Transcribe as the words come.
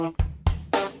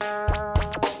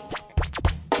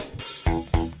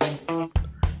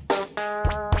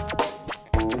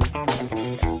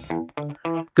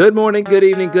Good morning, good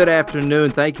evening, good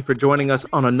afternoon. Thank you for joining us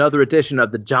on another edition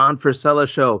of the John Frascella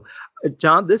Show.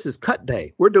 John, this is Cut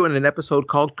Day. We're doing an episode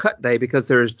called Cut Day because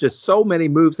there's just so many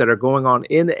moves that are going on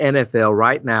in the NFL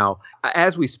right now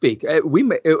as we speak.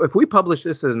 If we publish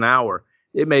this in an hour,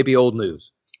 it may be old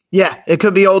news. Yeah, it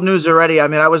could be old news already. I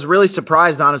mean, I was really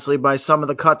surprised, honestly, by some of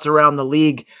the cuts around the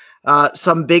league.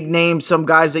 Some big names, some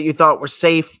guys that you thought were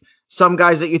safe, some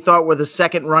guys that you thought were the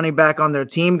second running back on their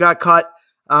team got cut.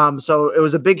 So it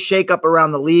was a big shakeup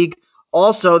around the league.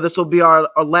 Also, this will be our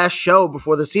last show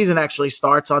before the season actually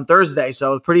starts on Thursday.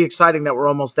 So it's pretty exciting that we're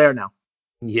almost there now.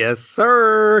 Yes,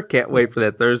 sir. Can't wait for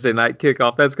that Thursday night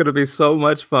kickoff. That's going to be so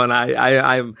much fun.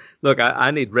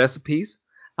 I need recipes.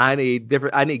 I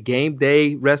need game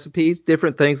day recipes,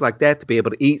 different things like that to be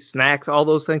able to eat snacks, all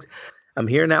those things. I'm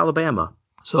here in Alabama.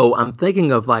 So I'm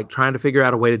thinking of like trying to figure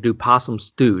out a way to do possum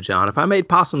stew, John. If I made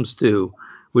possum stew,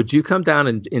 would you come down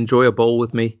and enjoy a bowl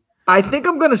with me? I think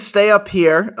I'm going to stay up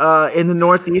here in the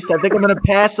Northeast. I think I'm going to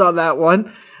pass on that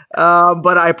one.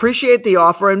 But I appreciate the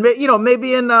offer, and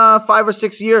maybe in 5 or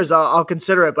 6 years I'll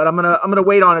consider it. But I'm gonna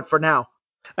wait on it for now.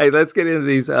 Hey, let's get into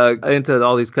these into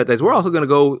all these cut days. We're also going to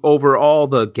go over all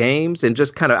the games and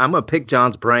just kind of I'm going to pick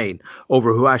John's brain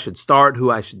over who I should start,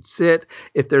 who I should sit.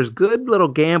 If there's good little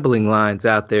gambling lines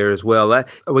out there as well,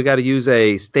 we got to use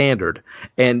a standard.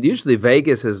 And usually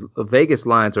Vegas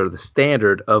lines are the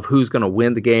standard of who's going to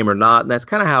win the game or not, and that's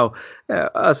kind of how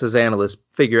us as analysts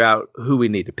figure out who we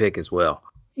need to pick as well.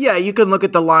 Yeah, you can look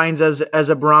at the lines as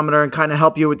a barometer and kind of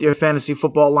help you with your fantasy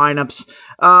football lineups.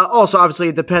 Also, obviously,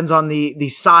 it depends on the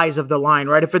size of the line,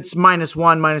 right? If it's -1,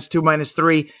 -2,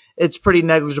 -3, it's pretty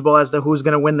negligible as to who's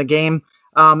going to win the game.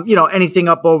 Anything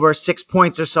up over 6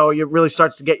 points or so, it really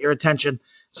starts to get your attention.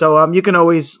 So you can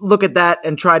always look at that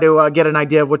and try to get an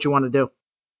idea of what you want to do.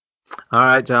 All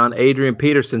right, John. Adrian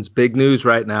Peterson's big news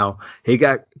right now. He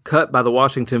got cut by the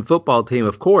Washington football team,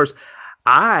 of course.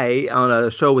 On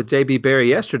a show with JB Barry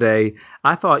yesterday,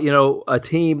 I thought, a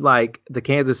team like the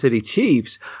Kansas City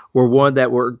Chiefs were one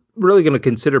that were really going to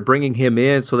consider bringing him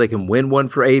in so they can win one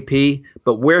for AP.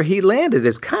 But where he landed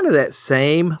is kind of that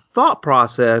same thought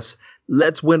process.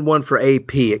 Let's win one for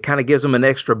AP. It kind of gives him an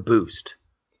extra boost.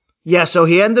 Yeah, so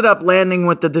he ended up landing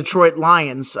with the Detroit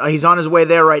Lions. He's on his way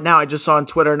there right now. I just saw on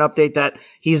Twitter an update that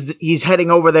he's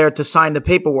heading over there to sign the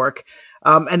paperwork.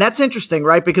 And that's interesting,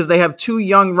 right? Because they have two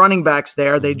young running backs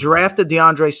there. They drafted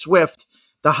DeAndre Swift,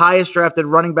 the highest drafted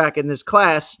running back in this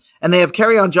class, and they have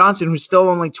Kerryon Johnson, who's still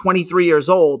only 23 years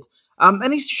old.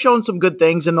 And he's shown some good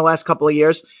things in the last couple of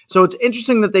years. So it's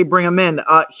interesting that they bring him in.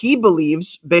 He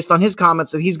believes, based on his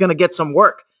comments, that he's going to get some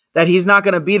work, that he's not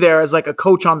going to be there as like a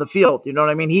coach on the field. You know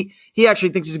what I mean? He actually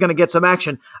thinks he's going to get some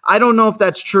action. I don't know if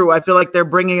that's true. I feel like they're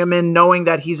bringing him in knowing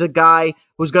that he's a guy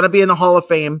who's going to be in the Hall of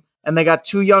Fame, and they got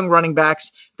two young running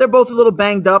backs. They're both a little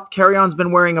banged up. Kerryon's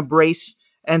been wearing a brace,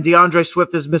 and DeAndre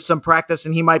Swift has missed some practice,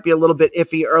 and he might be a little bit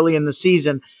iffy early in the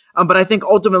season. But I think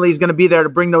ultimately he's going to be there to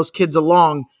bring those kids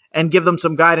along and give them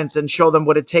some guidance and show them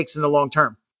what it takes in the long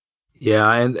term.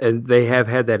 Yeah, and they have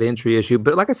had that injury issue.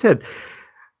 But like I said,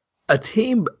 a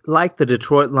team like the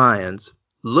Detroit Lions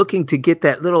looking to get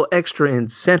that little extra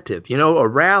incentive, a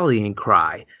rallying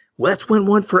cry. Let's win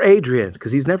one for Adrian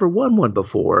because he's never won one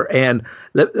before. And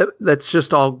let's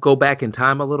just all go back in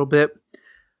time a little bit.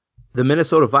 The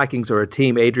Minnesota Vikings are a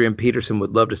team Adrian Peterson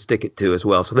would love to stick it to as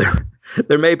well. So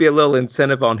there may be a little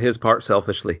incentive on his part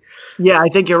selfishly. Yeah, I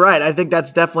think you're right. I think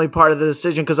that's definitely part of the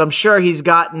decision because I'm sure he's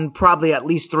gotten probably at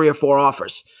least 3 or 4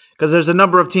 offers because there's a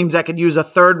number of teams that could use a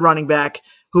third running back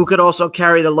who could also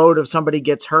carry the load if somebody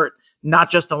gets hurt,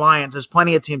 not just the Lions. There's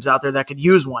plenty of teams out there that could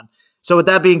use one. So with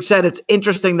that being said, it's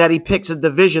interesting that he picks a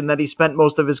division that he spent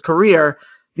most of his career.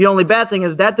 The only bad thing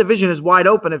is that division is wide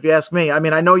open, if you ask me. I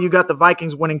mean, I know you got the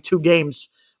Vikings winning 2 games,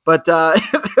 but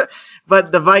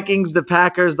but the Vikings, the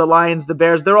Packers, the Lions, the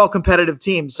Bears, they're all competitive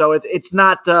teams. So it's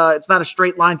not a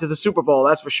straight line to the Super Bowl,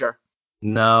 that's for sure.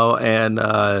 No, and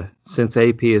since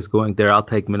AP is going there, I'll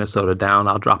take Minnesota down.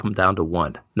 I'll drop them down to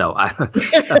 1. No,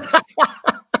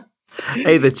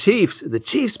 Hey, the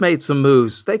Chiefs made some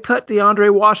moves. They cut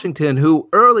DeAndre Washington, who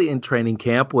early in training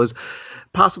camp was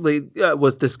possibly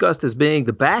was discussed as being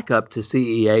the backup to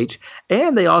CEH,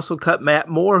 and they also cut Matt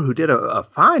Moore, who did a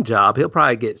fine job. He'll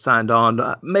probably get signed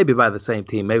on, maybe by the same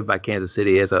team, maybe by Kansas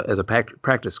City as a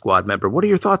practice squad member. What are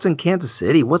your thoughts on Kansas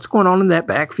City? What's going on in that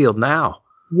backfield now?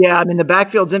 Yeah, I mean, the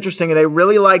backfield's interesting, and they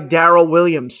really like Darrell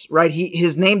Williams, right?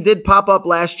 His name did pop up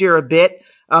last year a bit.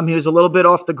 He was a little bit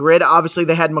off the grid. Obviously,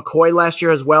 they had McCoy last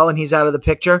year as well, and he's out of the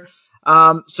picture.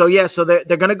 So they're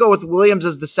going to go with Williams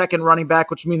as the second running back,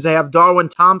 which means they have Darwin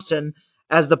Thompson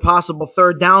as the possible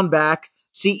third down back.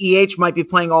 CEH might be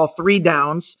playing all 3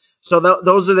 downs. So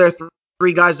those are their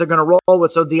three guys they're going to roll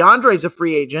with. So DeAndre's a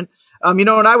free agent.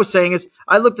 What I was saying is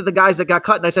I looked at the guys that got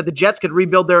cut and I said the Jets could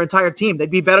rebuild their entire team.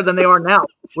 They'd be better than they are now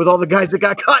with all the guys that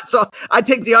got cut. So I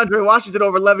take DeAndre Washington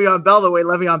over Le'Veon Bell the way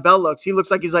Le'Veon Bell looks. He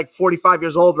looks like he's like 45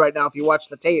 years old right now if you watch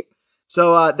the tape.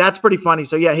 So that's pretty funny.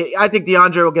 So, yeah, I think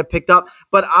DeAndre will get picked up.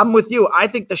 But I'm with you. I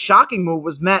think the shocking move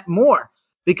was Matt Moore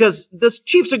because the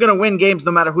Chiefs are going to win games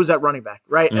no matter who's at running back,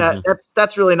 right?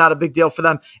 That's really not a big deal for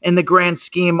them in the grand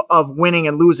scheme of winning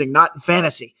and losing, not in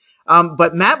fantasy.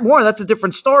 But Matt Moore, that's a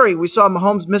different story. We saw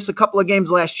Mahomes miss a couple of games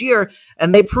last year,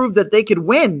 and they proved that they could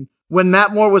win when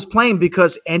Matt Moore was playing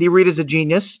because Andy Reid is a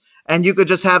genius, and you could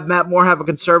just have Matt Moore have a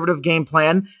conservative game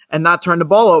plan and not turn the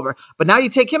ball over. But now you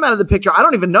take him out of the picture. I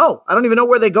don't even know. I don't even know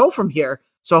where they go from here.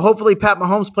 So hopefully Pat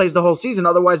Mahomes plays the whole season.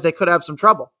 Otherwise, they could have some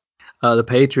trouble. The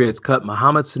Patriots cut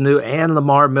Mohamed Sanu and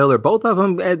Lamar Miller. Both of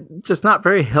them just not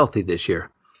very healthy this year.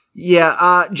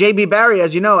 Yeah, JB Barry,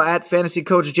 as you know, at Fantasy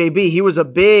Coach JB, he was a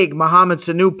big Mohamed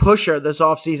Sanu pusher this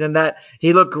offseason that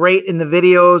he looked great in the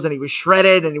videos and he was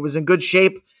shredded and he was in good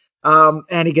shape.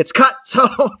 And he gets cut. So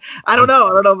I don't know. I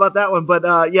don't know about that one.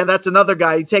 But, yeah, that's another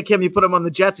guy. You take him, you put him on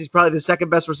the Jets. He's probably the second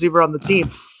best receiver on the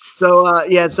team. So I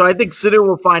think Sanu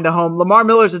will find a home. Lamar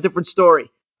Miller's a different story.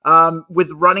 With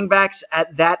running backs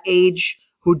at that age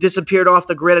who disappeared off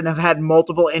the grid and have had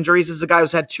multiple injuries. This is a guy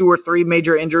who's had 2 or 3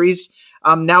 major injuries.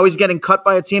 Now he's getting cut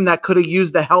by a team that could have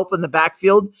used the help in the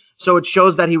backfield. So it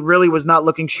shows that he really was not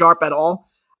looking sharp at all.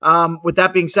 With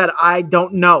that being said, I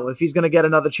don't know if he's going to get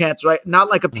another chance, right? Not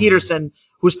like a Peterson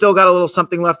who's still got a little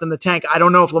something left in the tank. I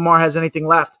don't know if Lamar has anything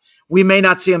left. We may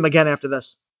not see him again after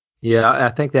this. Yeah,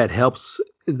 I think that helps.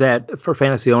 That for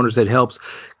fantasy owners, it helps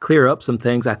clear up some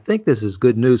things. I think this is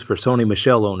good news for Sony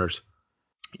Michel owners.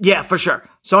 Yeah, for sure.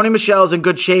 Sony Michel is in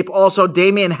good shape. Also,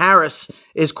 Damian Harris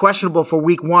is questionable for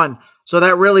week 1. So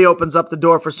that really opens up the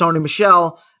door for Sony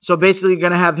Michel. So basically, you're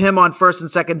going to have him on first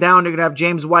and second down. You're going to have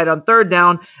James White on third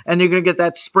down. And you're going to get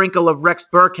that sprinkle of Rex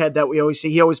Burkhead that we always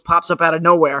see. He always pops up out of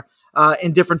nowhere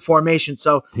in different formations.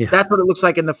 So That's what it looks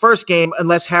like in the first game,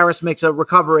 unless Harris makes a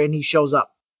recovery and he shows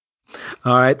up.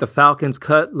 All right, the Falcons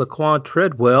cut Laquan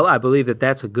Treadwell. I believe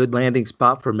that's a good landing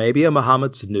spot for maybe a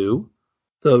Mohamed Sanu.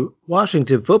 The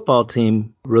Washington football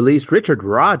team released Richard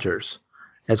Rodgers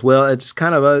as well. It's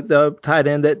kind of a tight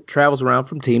end that travels around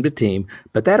from team to team,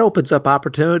 but that opens up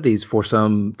opportunities for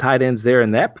some tight ends there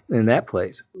in that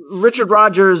place. Richard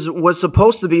Rodgers was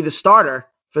supposed to be the starter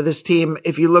for this team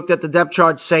if you looked at the depth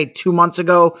chart, say 2 months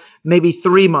ago, maybe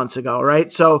 3 months ago,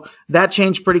 right? So that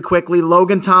changed pretty quickly.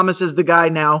 Logan Thomas is the guy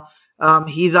now.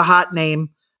 He's a hot name.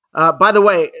 By the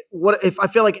way, what if I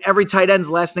feel like every tight end's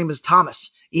last name is Thomas?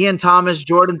 Ian Thomas,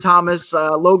 Jordan Thomas,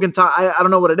 Logan Thomas. I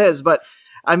don't know what it is, but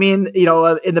I mean,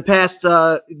 in the past,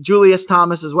 Julius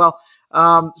Thomas as well.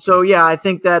 I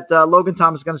think that Logan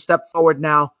Thomas is going to step forward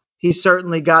now. He's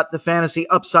certainly got the fantasy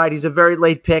upside. He's a very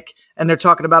late pick, and they're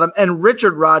talking about him. And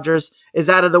Richard Rodgers is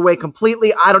out of the way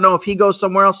completely. I don't know if he goes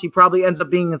somewhere else. He probably ends up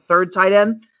being a third tight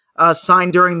end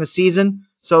signed during the season.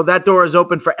 So that door is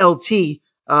open for LT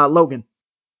Logan.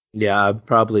 Yeah,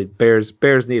 probably Bears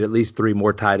need at least 3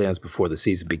 more tight ends before the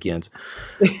season begins.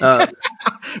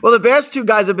 Well, the Bears 2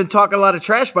 guys have been talking a lot of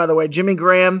trash, by the way, Jimmy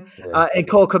Graham and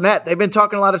Cole Kmet. They've been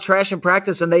talking a lot of trash in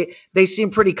practice, and they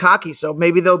seem pretty cocky. So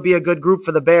maybe they'll be a good group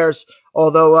for the Bears,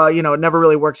 although, it never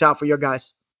really works out for your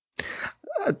guys.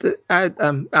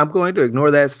 I'm going to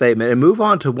ignore that statement and move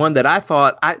on to one that I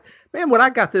thought, when I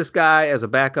got this guy as a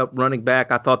backup running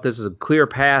back, I thought this is a clear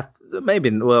path.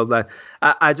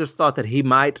 I just thought that he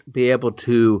might be able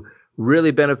to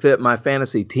really benefit my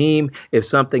fantasy team if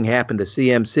something happened to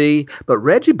CMC. But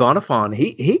Reggie Bonnafon,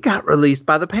 he got released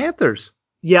by the Panthers.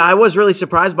 Yeah, I was really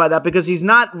surprised by that because he's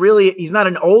not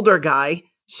an older guy.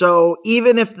 So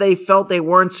even if they felt they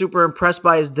weren't super impressed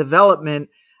by his development,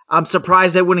 I'm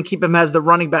surprised they wouldn't keep him as the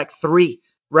running back 3.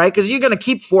 Right? Because you're going to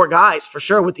keep 4 guys for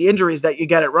sure with the injuries that you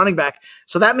get at running back.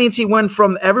 So that means he went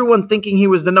from everyone thinking he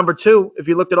was the number 2, if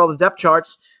you looked at all the depth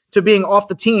charts, to being off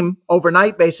the team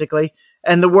overnight, basically.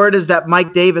 And the word is that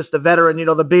Mike Davis, the veteran,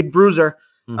 the big bruiser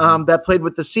that played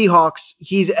with the Seahawks,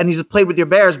 he's played with your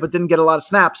Bears but didn't get a lot of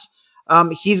snaps.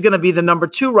 He's going to be the number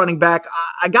 2 running back.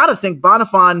 I got to think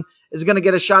Bonnafon is going to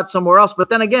get a shot somewhere else. But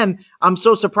then again, I'm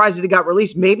so surprised that he got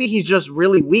released. Maybe he's just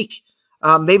really weak.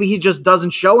 Maybe he just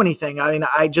doesn't show anything. I mean,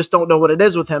 I just don't know what it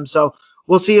is with him. So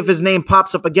we'll see if his name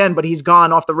pops up again, but he's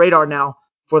gone off the radar now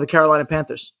for the Carolina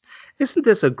Panthers. Isn't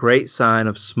this a great sign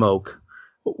of smoke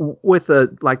with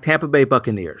like Tampa Bay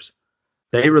Buccaneers?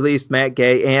 They released Matt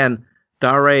Gay and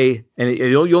Dare, and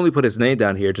you only put his name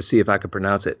down here to see if I could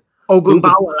pronounce it.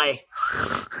 Ogunbowale.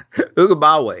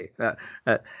 Ogunbowale.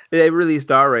 They released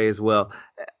Dare as well.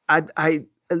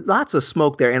 lots of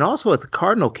smoke there. And also at the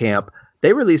Cardinal camp,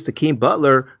 they released Hakeem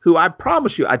Butler, who I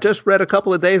promise you, I just read a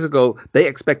couple of days ago, they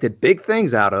expected big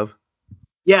things out of.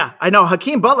 Yeah, I know.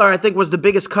 Hakeem Butler, I think, was the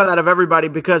biggest cut out of everybody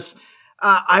because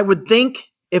I would think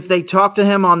if they talk to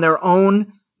him on their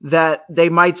own, that they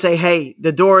might say, "Hey,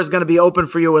 the door is going to be open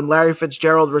for you when Larry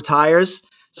Fitzgerald retires."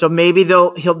 So maybe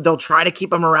they'll try to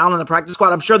keep him around on the practice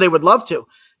squad. I'm sure they would love to.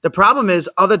 The problem is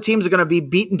other teams are going to be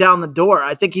beating down the door.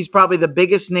 I think he's probably the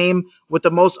biggest name with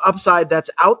the most upside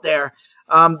that's out there.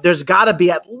 There's got to be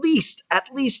at least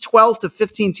 12 to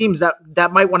 15 teams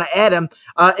that might want to add him.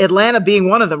 Atlanta being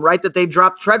one of them, right? That they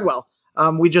dropped Treadwell.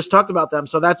 We just talked about them,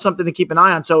 so that's something to keep an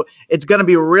eye on. So it's going to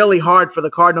be really hard for the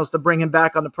Cardinals to bring him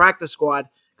back on the practice squad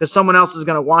because someone else is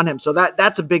going to want him. So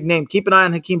that's a big name. Keep an eye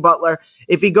on Hakeem Butler.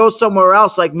 If he goes somewhere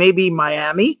else, like maybe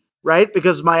Miami, right?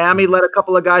 Because Miami let a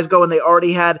couple of guys go and they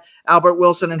already had Albert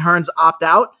Wilson and Hearns opt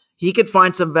out. He could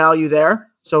find some value there.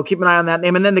 So keep an eye on that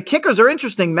name. And then the kickers are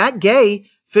interesting. Matt Gay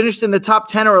finished in the top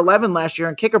 10 or 11 last year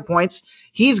in kicker points.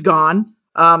 He's gone.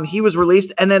 He was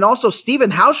released. And then also Steven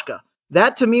Hauschka.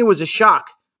 That to me was a shock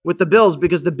with the Bills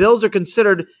because the Bills are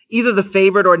considered either the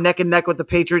favorite or neck and neck with the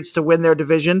Patriots to win their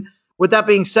division. With that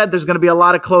being said, there's going to be a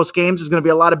lot of close games. There's going to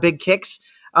be a lot of big kicks.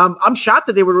 I'm shocked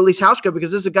that they would release Hauschka because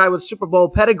this is a guy with Super Bowl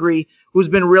pedigree who's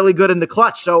been really good in the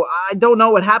clutch. So I don't know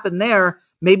what happened there.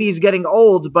 Maybe he's getting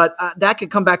old, but that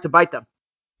could come back to bite them.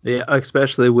 Yeah,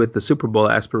 especially with the Super Bowl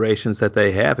aspirations that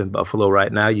they have in Buffalo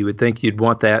right now, you would think you'd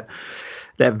want that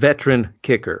veteran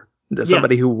kicker, Yeah.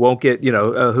 somebody who won't get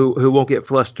who won't get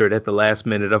flustered at the last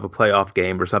minute of a playoff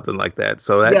game or something like that.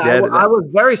 So Yeah, I was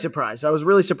very surprised. I was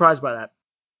really surprised by that.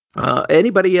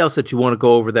 anybody else that you want to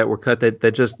go over that were cut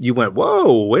that just you went,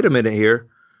 whoa, wait a minute here.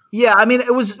 Yeah, I mean,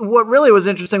 it was what really was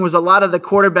interesting was a lot of the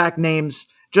quarterback names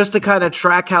just to kind of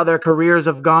track how their careers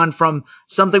have gone from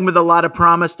something with a lot of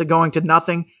promise to going to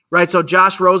nothing, right? So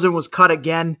Josh Rosen was cut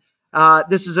again.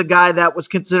 This is a guy that was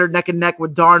considered neck and neck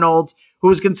with Darnold, who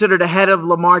was considered ahead of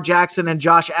Lamar Jackson and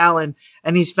Josh Allen,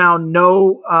 and he's found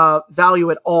no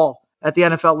value at all at the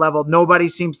NFL level. Nobody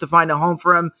seems to find a home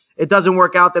for him. It doesn't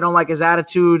work out. They don't like his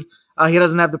attitude. He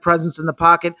doesn't have the presence in the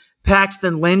pocket.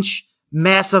 Paxton Lynch,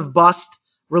 massive bust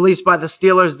released by the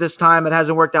Steelers this time. It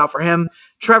hasn't worked out for him.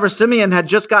 Trevor Siemian had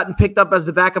just gotten picked up as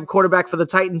the backup quarterback for the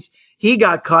Titans. He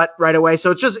got cut right away.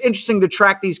 So it's just interesting to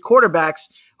track these quarterbacks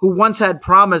who once had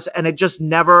promise and it just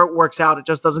never works out. It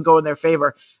just doesn't go in their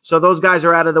favor. So those guys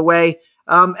are out of the way.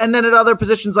 And then at other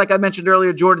positions, like I mentioned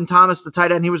earlier, Jordan Thomas, the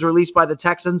tight end, he was released by the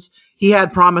Texans. He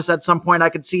had promise at some point. I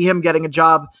could see him getting a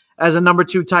job as a number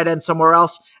 2 tight end somewhere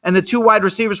else. And the 2 wide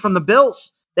receivers from the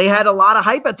Bills, they had a lot of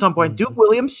hype at some point. Duke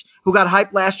Williams, who got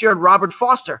hyped last year, and Robert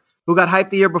Foster, who got hyped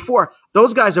the year before.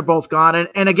 Those guys are both gone.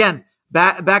 And again,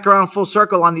 back around full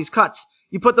circle on these cuts.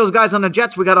 You put those guys on the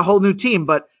Jets, we got a whole new team,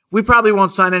 but we probably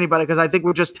won't sign anybody because I think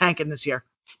we're just tanking this year.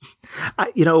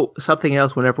 Something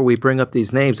else, whenever we bring up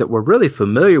these names that we're really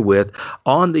familiar with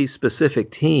on these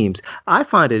specific teams, I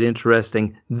find it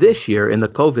interesting this year in the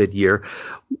COVID year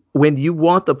when you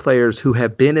want the players who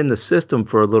have been in the system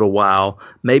for a little while,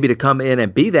 maybe to come in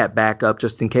and be that backup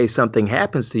just in case something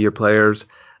happens to your players.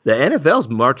 The NFL's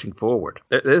marching forward.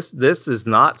 This is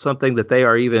not something that they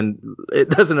are even, it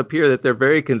doesn't appear that they're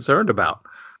very concerned about.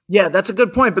 Yeah, that's a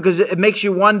good point because it makes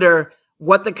you wonder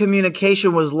what the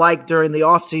communication was like during the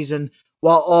offseason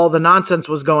while all the nonsense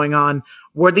was going on.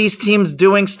 Were these teams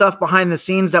doing stuff behind the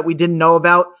scenes that we didn't know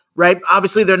about, right?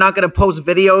 Obviously, they're not going to post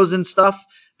videos and stuff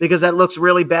because that looks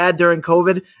really bad during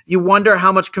COVID. You wonder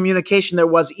how much communication there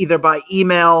was either by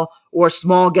email or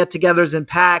small get-togethers in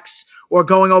packs or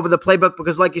going over the playbook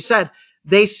because, like you said,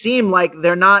 they seem like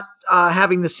they're not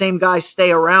having the same guys stay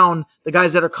around, the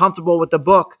guys that are comfortable with the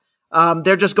book.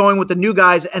 They're just going with the new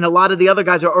guys, and a lot of the other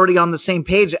guys are already on the same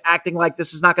page, acting like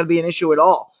this is not going to be an issue at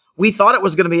all. We thought it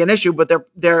was going to be an issue, but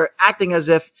they're acting as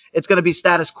if it's going to be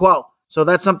status quo. So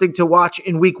that's something to watch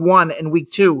in week 1 and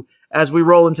week 2 as we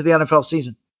roll into the NFL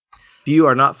season. If you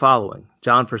are not following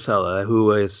John Frascella,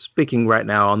 who is speaking right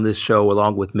now on this show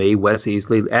along with me, Wes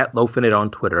Easley, at LofinIt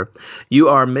on Twitter, you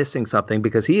are missing something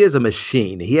because he is a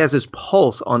machine. He has his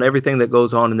pulse on everything that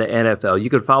goes on in the NFL.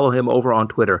 You can follow him over on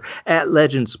Twitter, at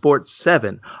Legend Sports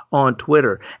 7 on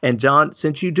Twitter. And John,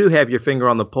 since you do have your finger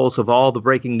on the pulse of all the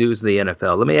breaking news in the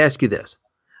NFL, let me ask you this.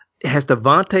 Has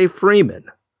Devontae Freeman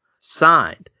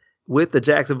signed with the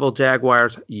Jacksonville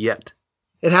Jaguars yet?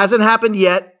 It hasn't happened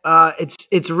yet.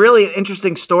 It's really an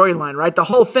interesting storyline, right? The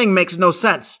whole thing makes no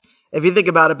sense if you think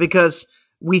about it because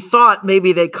we thought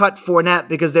maybe they cut Fournette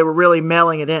because they were really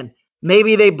mailing it in.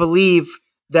 Maybe they believe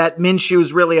that Minshew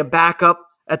is really a backup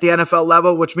at the NFL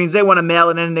level, which means they want to mail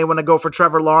it in and they want to go for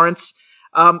Trevor Lawrence.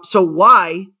 So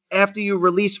why after you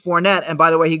release Fournette, and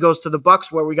by the way, he goes to the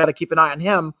Bucs where we got to keep an eye on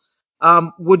him,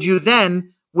 would you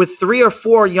then, with 3 or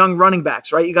 4 young running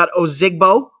backs, right? You got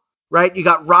Ozigbo, right? You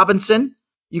got Robinson,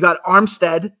 you got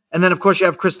Armstead, and then of course you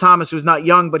have Chris Thomas, who's not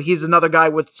young, but he's another guy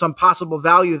with some possible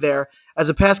value there as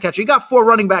a pass catcher. You got 4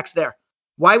 running backs there.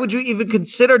 Why would you even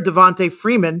consider Devontae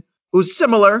Freeman, who's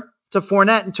similar to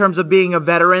Fournette in terms of being a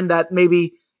veteran that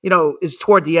maybe, is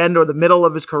toward the end or the middle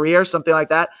of his career, something like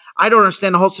that? I don't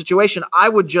understand the whole situation. I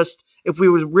would just, if we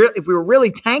were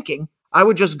really tanking, I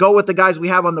would just go with the guys we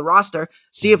have on the roster,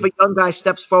 see if a young guy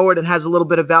steps forward and has a little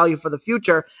bit of value for the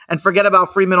future, and forget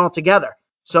about Freeman altogether.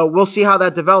 So we'll see how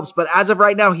that develops. But as of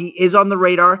right now, he is on the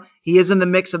radar. He is in the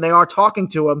mix, and they are talking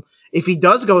to him. If he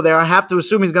does go there, I have to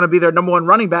assume he's going to be their number 1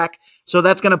 running back. So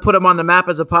that's going to put him on the map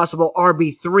as a possible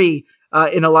RB3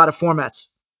 in a lot of formats.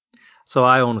 So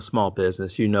I own a small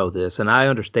business, you know this, and I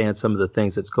understand some of the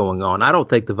things that's going on. I don't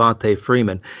think Devontae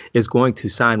Freeman is going to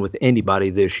sign with anybody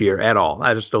this year at all.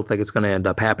 I just don't think it's going to end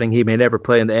up happening. He may never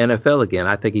play in the NFL again.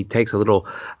 I think he takes a little,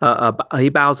 he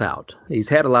bows out. He's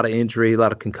had a lot of injury, a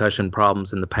lot of concussion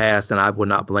problems in the past, and I would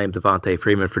not blame Devontae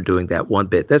Freeman for doing that one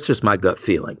bit. That's just my gut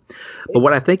feeling. But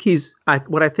what I think he's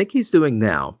doing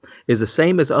now is the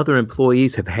same as other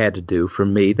employees have had to do for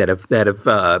me that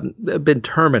have been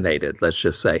terminated, let's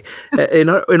just say. In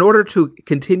order to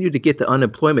continue to get the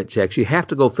unemployment checks, you have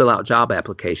to go fill out job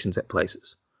applications at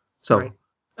places. So right.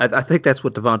 I think that's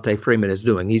what Devontae Freeman is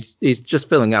doing. He's just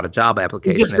filling out a job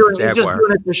application at the Jaguar. He's just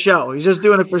doing it for show. He's just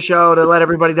doing it for show to let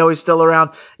everybody know he's still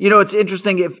around. It's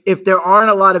interesting if there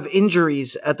aren't a lot of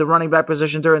injuries at the running back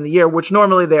position during the year, which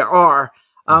normally there are.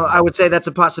 I would say that's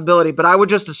a possibility, but I would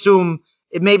just assume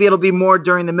maybe it'll be more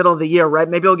during the middle of the year, right?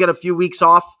 Maybe he'll get a few weeks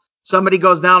off. Somebody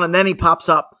goes down and then he pops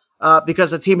up. Because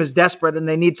the team is desperate and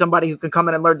they need somebody who can come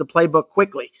in and learn the playbook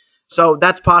quickly. So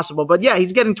that's possible. But yeah,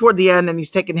 he's getting toward the end and he's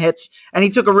taking hits. And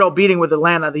he took a real beating with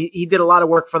Atlanta. He did a lot of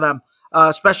work for them,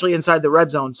 especially inside the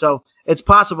red zone. So it's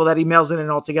possible that he mails it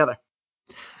in altogether.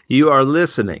 You are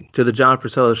listening to the John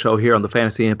Frascella Show here on the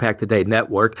Fantasy Impact Today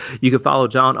Network. You can follow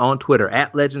John on Twitter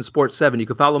at LegendSports7. You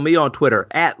can follow me on Twitter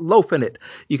at Lofinit.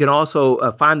 You can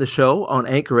also find the show on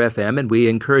Anchor FM, and we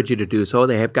encourage you to do so.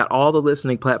 They have got all the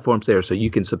listening platforms there, so you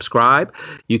can subscribe.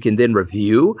 You can then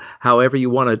review. However you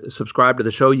want to subscribe to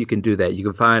the show, you can do that. You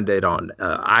can find it on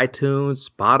iTunes,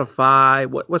 Spotify,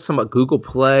 what's some Google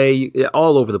Play,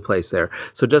 all over the place there.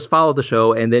 So just follow the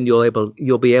show, and then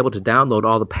you'll be able to download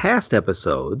all the past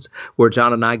episodes where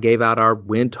John and I gave out our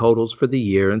win totals for the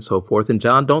year and so forth. And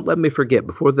John, don't let me forget,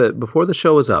 before the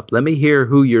show is up, let me hear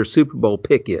who your Super Bowl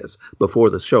pick is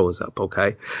before the show is up,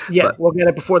 okay? Yeah, we'll get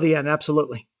it before the end,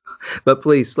 absolutely. But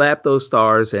please slap those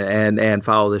stars and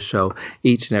follow the show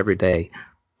each and every day.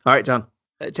 All right, John,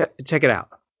 check it out.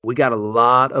 We got a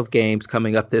lot of games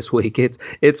coming up this week.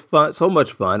 It's fun, so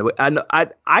much fun.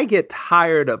 I get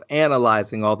tired of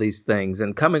analyzing all these things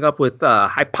and coming up with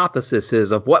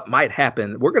hypotheses of what might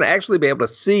happen. We're going to actually be able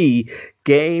to see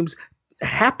games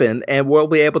happen, and we'll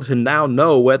be able to now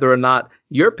know whether or not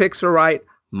your picks are right,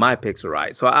 my picks are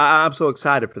right. So I'm so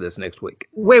excited for this next week.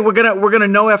 Wait, we're gonna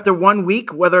know after 1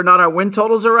 week whether or not our win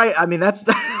totals are right? I mean, that's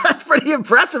pretty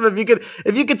impressive.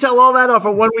 If you could tell all that off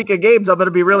of 1 week of games, I'm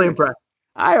gonna be really impressed.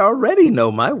 I already know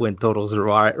my win totals are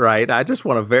right. I just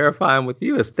want to verify them with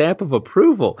you, a stamp of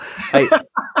approval.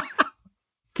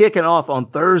 Kicking off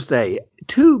on Thursday,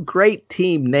 2 great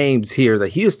team names here. The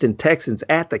Houston Texans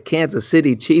at the Kansas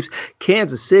City Chiefs.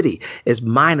 Kansas City is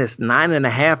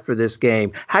 -9.5 for this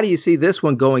game. How do you see this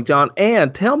one going, John?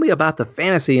 And tell me about the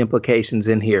fantasy implications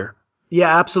in here.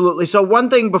 Yeah, absolutely. So one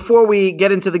thing before we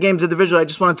get into the games individually, I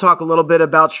just want to talk a little bit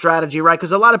about strategy, right?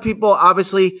 Because a lot of people,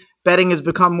 obviously, betting has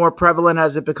become more prevalent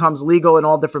as it becomes legal in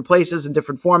all different places and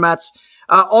different formats.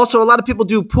 Also, a lot of people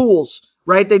do pools,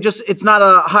 right? It's not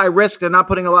a high risk. They're not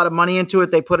putting a lot of money into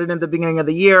it. They put it in the beginning of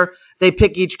the year. They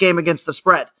pick each game against the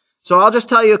spread. So I'll just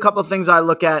tell you a couple of things I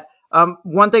look at.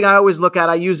 One thing I always look at,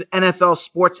 I use NFL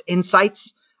Sports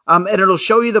Insights, and it'll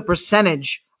show you the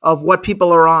percentage of what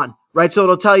people are on, right? So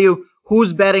it'll tell you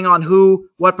who's betting on who,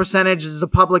 what percentage is the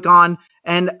public on.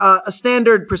 And a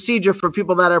standard procedure for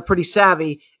people that are pretty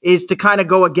savvy is to kind of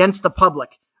go against the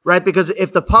public, right? Because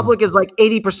if the public is like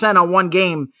 80% on one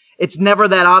game, it's never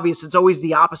that obvious. It's always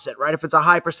the opposite, right? If it's a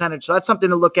high percentage. So that's something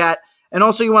to look at. And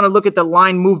also you want to look at the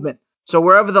line movement. So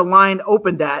wherever the line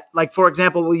opened at, like for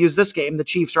example, we'll use this game, the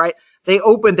Chiefs, right? They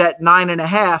opened at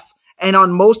 9.5. And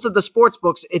on most of the sports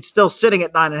books, it's still sitting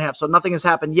at 9.5. So nothing has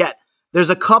happened yet.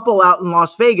 There's a couple out in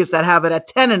Las Vegas that have it at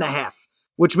 10.5,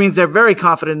 which means they're very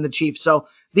confident in the Chiefs. So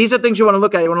these are things you want to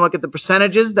look at. You want to look at the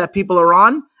percentages that people are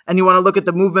on, and you want to look at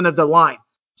the movement of the line.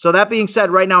 So that being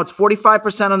said, right now it's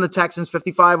 45% on the Texans,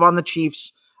 55% on the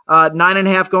Chiefs.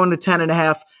 9.5 going to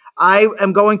 10.5. I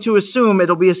am going to assume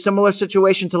it'll be a similar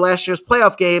situation to last year's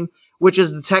playoff game, which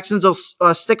is the Texans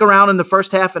will stick around in the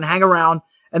first half and hang around,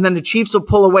 and then the Chiefs will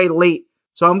pull away late.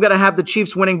 So I'm going to have the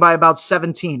Chiefs winning by about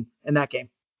 17 in that game.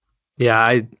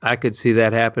 Yeah, I could see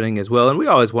that happening as well. And we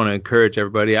always want to encourage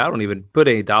everybody. I don't even put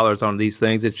any dollars on these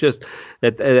things. It's just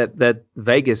that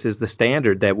Vegas is the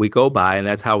standard that we go by, and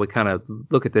that's how we kind of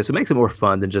look at this. It makes it more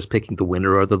fun than just picking the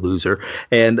winner or the loser.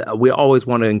 And we always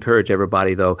want to encourage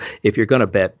everybody, though, if you're going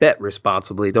to bet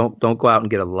responsibly. Don't go out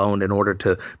and get a loan in order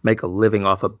to make a living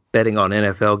off of betting on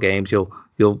NFL games.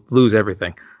 You'll lose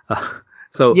everything.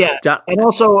 Yeah, John, and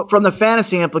also from the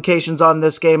fantasy implications on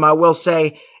this game, I will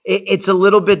say it's a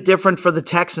little bit different for the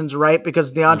Texans, right?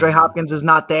 Because DeAndre Hopkins is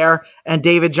not there and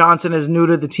David Johnson is new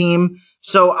to the team.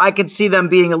 So I could see them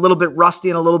being a little bit rusty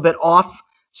and a little bit off.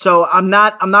 So I'm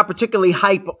not particularly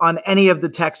hype on any of the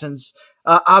Texans.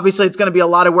 Obviously, it's going to be a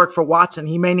lot of work for Watson.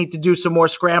 He may need to do some more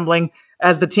scrambling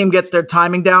as the team gets their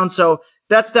timing down. So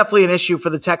that's definitely an issue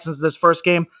for the Texans this first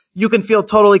game. You can feel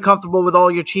totally comfortable with all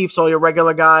your Chiefs, all your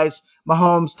regular guys,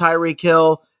 Mahomes, Tyreek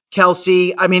Hill,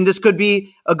 Kelsey. I mean, this could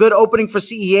be a good opening for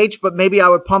CEH, but maybe I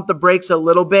would pump the brakes a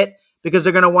little bit because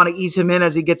they're going to want to ease him in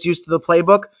as he gets used to the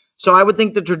playbook. So I would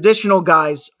think the traditional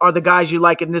guys are the guys you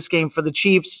like in this game for the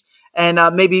Chiefs, and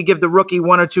maybe you give the rookie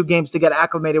 1 or 2 games to get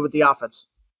acclimated with the offense.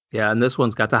 Yeah, and this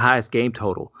one's got the highest game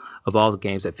total of all the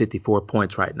games at 54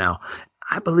 points right now.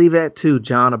 I believe that too,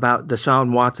 John, about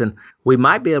Deshaun Watson. We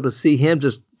might be able to see him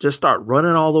just start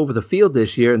running all over the field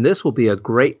this year, and this will be a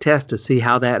great test to see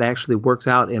how that actually works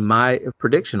out in my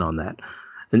prediction on that.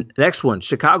 The next one,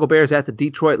 Chicago Bears at the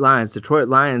Detroit Lions. Detroit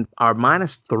Lions are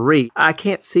 -3. I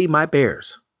can't see my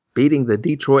Bears beating the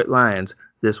Detroit Lions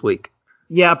this week.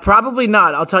 Yeah, probably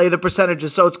not. I'll tell you the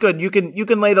percentages. So it's good. You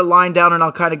can lay the line down, and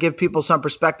I'll kind of give people some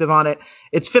perspective on it.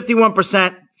 It's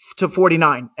 51% to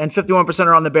 49, and 51%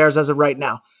 are on the Bears as of right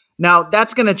now. Now,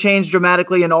 that's going to change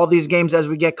dramatically in all these games as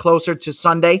we get closer to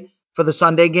Sunday for the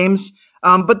Sunday games.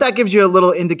 But that gives you a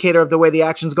little indicator of the way the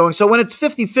action's going. So when it's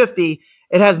 50-50,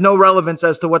 it has no relevance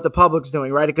as to what the public's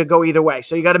doing, right? It could go either way.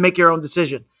 So you got to make your own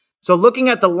decision. So looking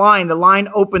at the line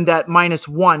opened at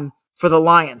 -1 for the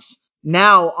Lions.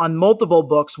 Now on multiple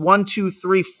books, 1, 2,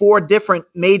 3, 4 different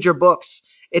major books,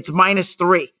 it's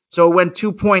 -3. So it went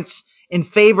 2 points in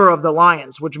favor of the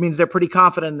Lions, which means they're pretty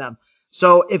confident in them.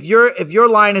 So if your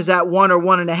line is at 1 or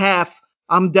 1.5,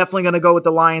 I'm definitely going to go with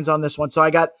the Lions on this one. So I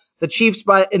got the Chiefs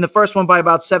in the first one by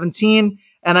about 17,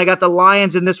 and I got the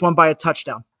Lions in this one by a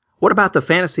touchdown. What about the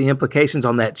fantasy implications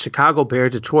on that Chicago Bear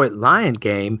Detroit Lion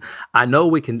game? I know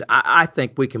we can. I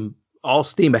think we can all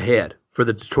steam ahead for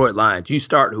the Detroit Lions. You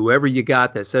start whoever you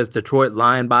got that says Detroit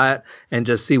Lion by it and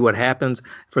just see what happens.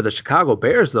 For the Chicago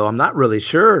Bears, though, I'm not really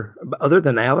sure, other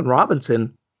than Allen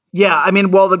Robinson. Yeah, I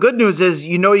mean, well, the good news is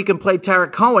you can play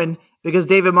Tarek Cohen because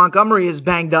David Montgomery is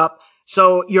banged up.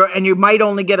 So you might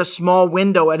only get a small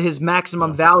window at his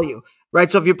maximum value,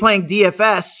 right? So if you're playing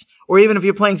DFS or even if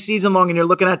you're playing season long and you're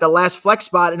looking at the last flex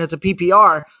spot and it's a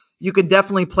PPR, you could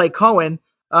definitely play Cohen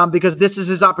because this is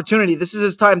his opportunity. This is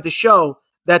his time to show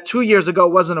that 2 years ago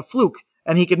wasn't a fluke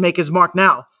and he can make his mark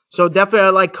now. So definitely I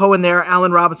like Cohen there,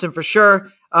 Allen Robinson for sure.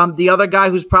 The other guy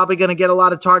who's probably going to get a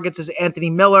lot of targets is Anthony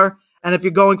Miller. And if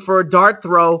you're going for a dart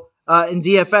throw in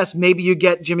DFS, maybe you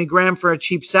get Jimmy Graham for a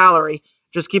cheap salary.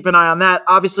 Just keep an eye on that.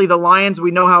 Obviously, the Lions, we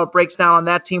know how it breaks down on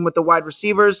that team with the wide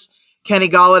receivers. Kenny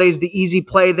Galladay's the easy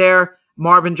play there.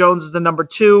 Marvin Jones is the number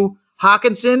 2.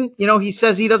 Hawkinson, he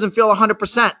says he doesn't feel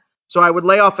 100%. So I would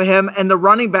lay off of him. And the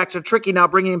running backs are tricky now,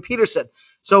 bringing in Peterson.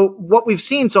 So what we've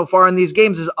seen so far in these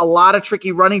games is a lot of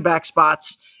tricky running back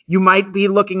spots. You might be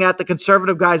looking at the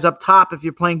conservative guys up top if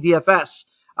you're playing DFS.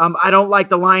 I don't like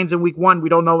the Lions in week 1. We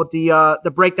don't know what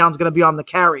the breakdown is going to be on the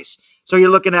carries. So you're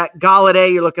looking at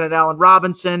Galladay, you're looking at Allen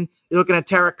Robinson, you're looking at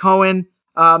Tarek Cohen,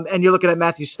 and you're looking at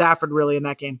Matthew Stafford really in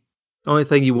that game. The only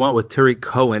thing you want with Tariq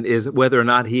Cohen is whether or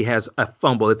not he has a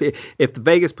fumble. If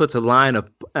Vegas puts a line of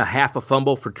a half a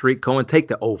fumble for Tariq Cohen, take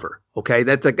the over. Okay,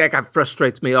 that guy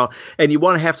frustrates me all. And you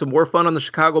want to have some more fun on the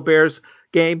Chicago Bears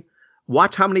game?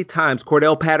 Watch how many times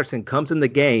Cordell Patterson comes in the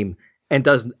game and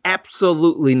does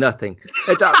absolutely nothing.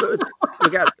 We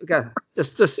got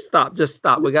just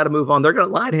stop. We got to move on. They're going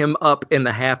to line him up in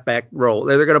the halfback role.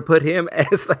 They're going to put him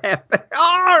as the halfback.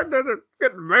 Oh, they're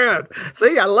getting mad.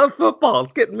 See, I love football.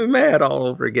 It's getting me mad all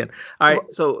over again. All right,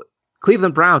 so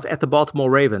Cleveland Browns at the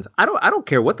Baltimore Ravens. I don't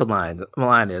care what the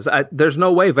line is. There's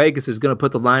no way Vegas is going to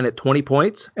put the line at 20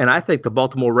 points, and I think the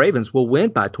Baltimore Ravens will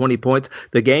win by 20 points.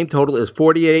 The game total is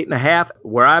 48.5.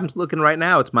 Where I'm looking right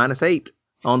now, it's -8.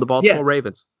 On the Baltimore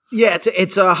Ravens. Yeah,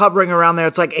 it's hovering around there.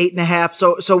 It's like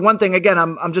 8.5. So one thing again,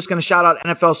 I'm just going to shout out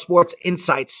NFL Sports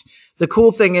Insights. The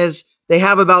cool thing is they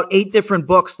have about 8 different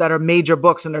books that are major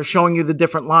books, and they're showing you the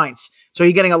different lines. So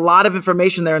you're getting a lot of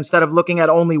information there instead of looking at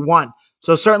only one.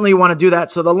 So certainly you want to do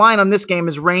that. So the line on this game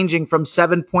is ranging from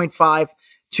 7.5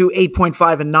 to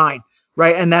 8.5 and 9,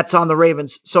 right? And that's on the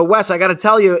Ravens. So Wes, I got to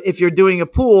tell you, if you're doing a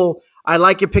pool, I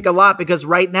like your pick a lot because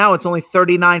right now it's only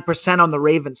 39% on the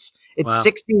Ravens. It's Wow.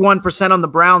 61% on the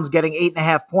Browns getting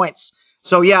 8.5 points.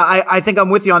 So yeah, I think I'm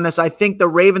with you on this. I think the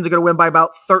Ravens are going to win by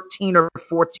about 13 or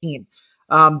 14.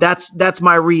 That's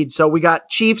my read. So we got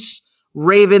Chiefs,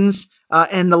 Ravens,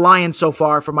 and the Lions so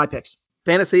far for my picks.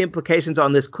 Fantasy implications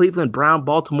on this Cleveland Brown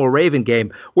Baltimore Raven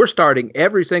game. We're starting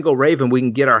every single Raven we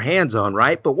can get our hands on,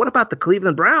 right? But what about the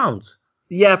Cleveland Browns?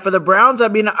 Yeah, for the Browns, I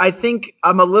mean, I think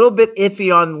I'm a little bit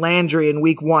iffy on Landry in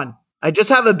week 1. I just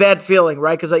have a bad feeling,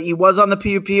 right? Because he was on the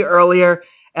PUP earlier,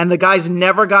 and the guy's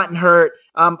never gotten hurt.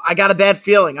 I got a bad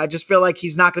feeling. I just feel like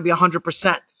he's not going to be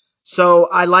 100%. So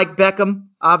I like Beckham,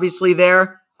 obviously,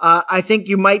 there. I think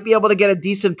you might be able to get a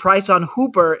decent price on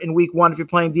Hooper in week 1 if you're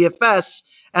playing DFS.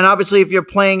 And obviously, if you're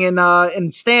playing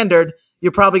in standard,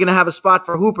 you're probably going to have a spot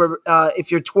for Hooper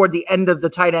if you're toward the end of the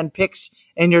tight end picks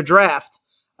in your draft.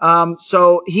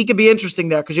 So he could be interesting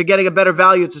there because you're getting a better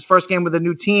value. It's his first game with a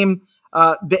new team,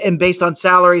 and based on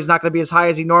salary, he's not going to be as high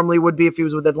as he normally would be if he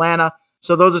was with Atlanta.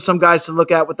 So those are some guys to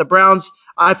look at with the Browns.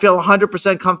 I feel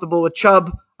 100% comfortable with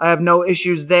Chubb. I have no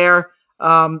issues there.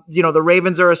 The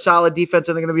Ravens are a solid defense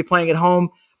and they're going to be playing at home,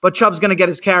 but Chubb's going to get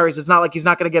his carries. It's not like he's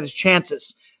not going to get his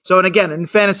chances. So, and again, in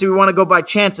fantasy, we want to go by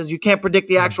chances. You can't predict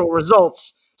the actual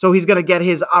results. So he's going to get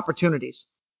his opportunities.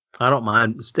 I don't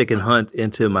mind sticking Hunt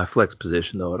into my flex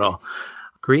position, though, at all.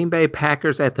 Green Bay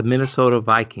Packers at the Minnesota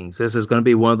Vikings. This is going to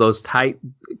be one of those tight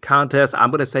contests. I'm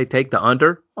going to say take the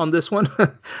under on this one,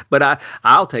 but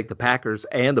I'll take the Packers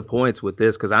and the points with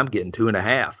this because I'm getting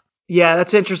 2.5. Yeah,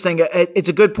 that's interesting. It's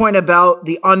a good point about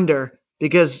the under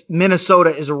because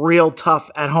Minnesota is real tough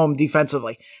at home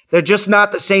defensively. They're just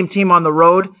not the same team on the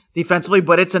road defensively,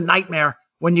 but it's a nightmare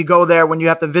when you go there, when you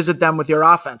have to visit them with your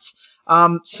offense.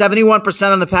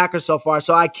 71% on the Packers so far,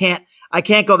 so I can't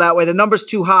go that way. The number's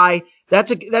too high.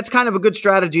 That's kind of a good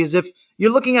strategy is if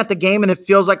you're looking at the game and it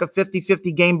feels like a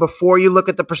 50-50 game before you look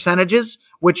at the percentages,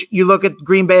 which you look at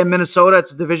Green Bay and Minnesota,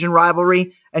 it's a division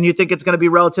rivalry, and you think it's going to be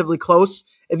relatively close.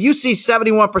 If you see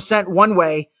 71% one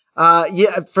way,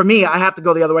 for me, I have to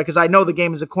go the other way because I know the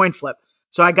game is a coin flip.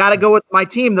 So I got to go with my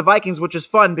team, the Vikings, which is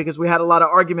fun because we had a lot of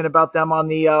argument about them on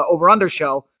the over-under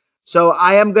show. So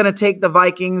I am going to take the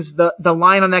Vikings. The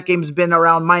line on that game has been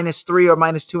around -3 or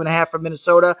 -2.5 for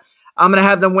Minnesota. I'm going to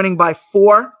have them winning by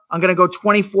 4. I'm going to go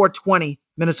 24-20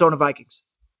 Minnesota Vikings.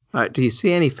 All right. Do you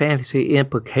see any fantasy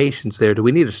implications there? Do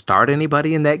we need to start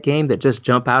anybody in that game that just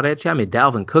jump out at you? I mean,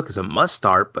 Dalvin Cook is a must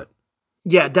start, but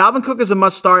Yeah, Dalvin Cook is a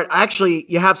must start. Actually,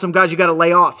 you have some guys you got to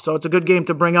lay off, so it's a good game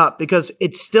to bring up because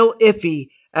it's still iffy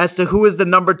as to who is the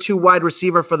number 2 wide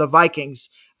receiver for the Vikings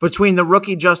between the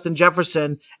rookie Justin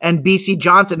Jefferson and BC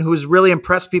Johnson, who's really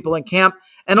impressed people in camp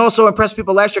and also impressed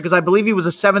people last year because I believe he was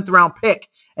a 7th-round pick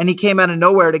and he came out of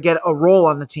nowhere to get a role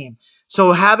on the team.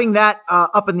 So having that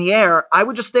up in the air, I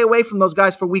would just stay away from those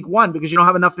guys for week 1 because you don't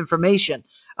have enough information.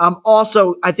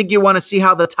 Also, I think you want to see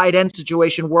how the tight end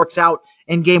situation works out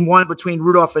in game 1 between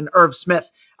Rudolph and Irv Smith.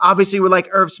 Obviously, we like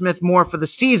Irv Smith more for the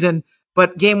season,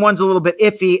 but game 1's a little bit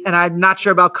iffy, and I'm not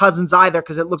sure about Cousins either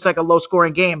because it looks like a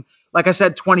low-scoring game. Like I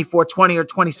said, 24-20 or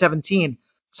 2017,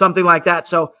 something like that.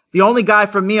 So the only guy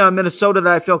for me on Minnesota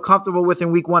that I feel comfortable with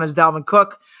in week 1 is Dalvin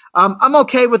Cook. I'm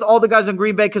okay with all the guys in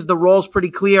Green Bay because the role's pretty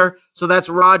clear. So that's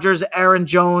Rodgers, Aaron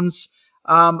Jones,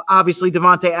 obviously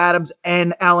Devontae Adams,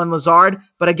 and Alan Lazard.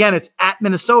 But again, it's at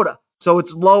Minnesota, so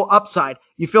it's low upside.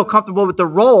 You feel comfortable with the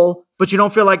role, but you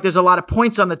don't feel like there's a lot of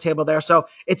points on the table there. So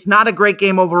it's not a great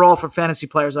game overall for fantasy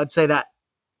players. I'd say that.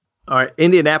 all right.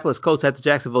 Indianapolis Colts at the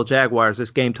Jacksonville Jaguars.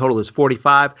 This game total is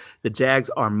 45. The Jags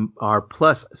are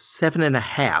plus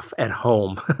 7.5 at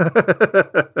home.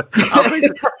 I'll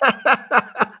take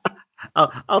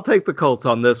I'll take the Colts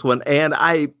on this one, and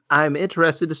I'm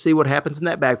interested to see what happens in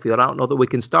that backfield. I don't know that we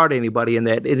can start anybody in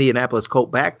that Indianapolis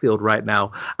Colt backfield right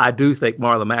now. I do think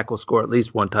Marlon Mack will score at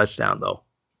least 1 touchdown, though.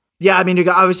 Yeah, I mean,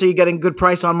 you're getting good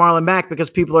price on Marlon Mack because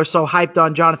people are so hyped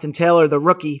on Jonathan Taylor, the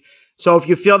rookie. So if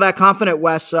you feel that confident,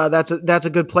 Wes, that's a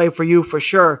good play for you for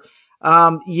sure.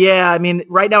 Yeah, I mean,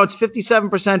 right now it's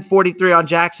 57%, 43 on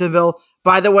Jacksonville.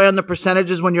 By the way, on the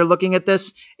percentages, when you're looking at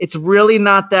this, it's really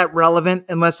not that relevant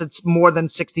unless it's more than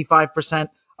 65%.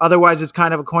 Otherwise, it's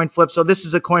kind of a coin flip. So this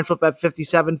is a coin flip at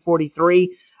 57-43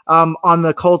 on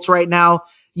the Colts right now.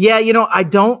 Yeah, I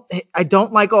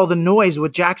don't like all the noise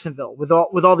with Jacksonville, with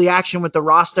all the action with the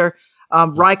roster.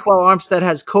 Raquel Armstead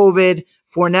has COVID.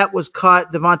 Fournette was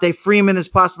cut. Devontae Freeman is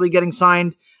possibly getting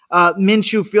signed.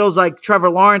 Minshew feels like Trevor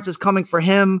Lawrence is coming for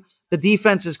him. The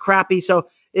defense is crappy, so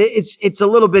it's a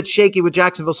little bit shaky with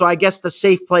Jacksonville. So I guess the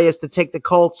safe play is to take the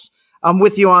Colts. I'm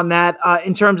with you on that.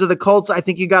 In terms of the Colts, I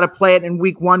think you got to play it in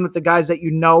week one with the guys that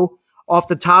you know off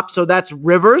the top. So that's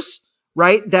Rivers,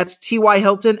 right? That's T.Y.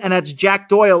 Hilton, and that's Jack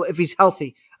Doyle if he's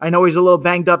healthy. I know he's a little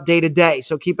banged up day to day,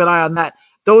 so keep an eye on that.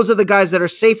 Those are the guys that are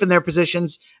safe in their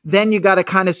positions. Then you got to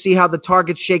kind of see how the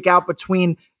targets shake out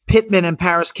between Pittman and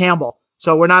Paris Campbell.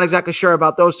 So we're not exactly sure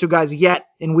about those two guys yet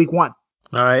in week one.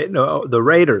 All right. No, the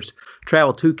Raiders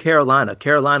travel to Carolina.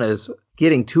 Carolina is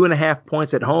getting 2.5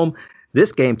 points at home.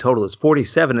 This game total is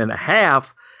 47.5.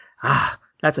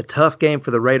 That's a tough game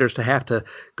for the Raiders to have to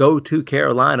go to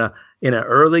Carolina in an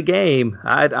early game.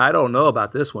 I don't know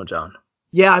about this one, John.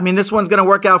 Yeah, I mean, this one's going to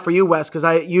work out for you, Wes,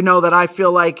 because you know that I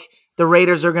feel like the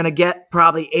Raiders are going to get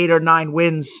probably 8 or 9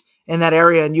 wins in that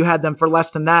area, and you had them for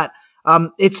less than that.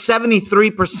 It's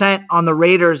 73% on the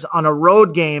Raiders on a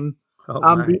road game. Oh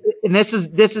my. And this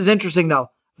is interesting though.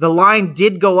 The line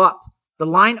did go up. The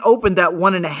line opened at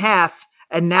 1.5,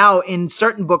 and now in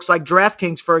certain books like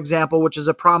DraftKings, for example, which is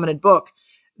a prominent book,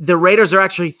 the Raiders are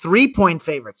actually 3-point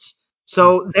favorites.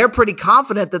 So they're pretty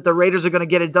confident that the Raiders are going to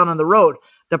get it done on the road.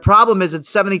 The problem is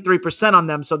it's 73% on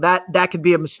them, so that could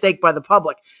be a mistake by the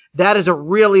public. That is a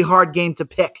really hard game to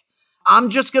pick. I'm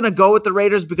just going to go with the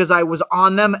Raiders because I was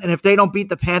on them, and if they don't beat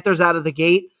the Panthers out of the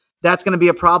gate, that's going to be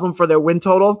a problem for their win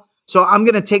total. So I'm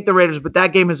going to take the Raiders, but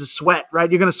that game is a sweat,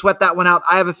 right? You're going to sweat that one out.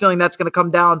 I have a feeling that's going to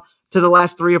come down to the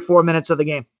last 3 or 4 minutes of the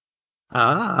game.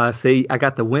 See, I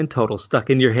got the win total stuck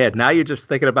in your head. Now you're just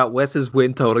thinking about Wes's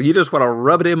win total. You just want to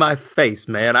rub it in my face,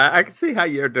 man. I can see how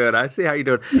you're doing. I see how you're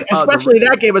doing. Especially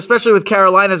that game, especially with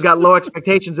Carolina's got low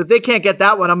expectations. If they can't get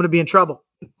that one, I'm going to be in trouble.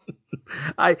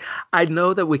 I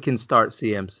know that we can start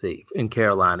CMC in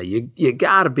Carolina. You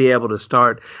got to be able to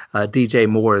start DJ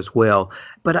Moore as well.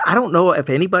 But I don't know if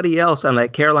anybody else on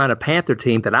that Carolina Panther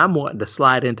team that I'm wanting to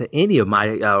slide into any of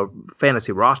my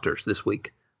fantasy rosters this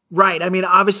week. Right. I mean,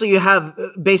 obviously you have,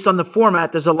 based on the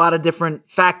format, there's a lot of different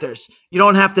factors. You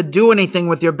don't have to do anything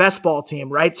with your best ball team,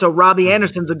 right? So Robbie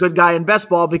Anderson's a good guy in best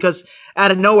ball because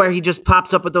out of nowhere he just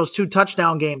pops up with those 2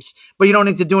 touchdown games, but you don't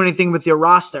need to do anything with your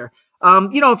roster.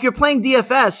 If you're playing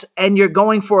DFS and you're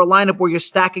going for a lineup where you're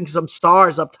stacking some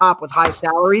stars up top with high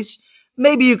salaries,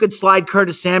 maybe you could slide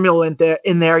Curtis Samuel in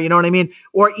there, you know what I mean?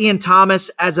 Or Ian Thomas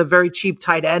as a very cheap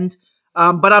tight end.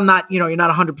 But I'm not, you're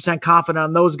not 100% confident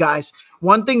on those guys.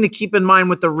 One thing to keep in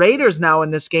mind with the Raiders now in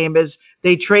this game is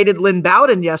they traded Lynn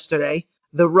Bowden yesterday,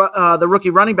 the rookie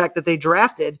running back that they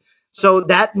drafted. So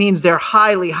that means they're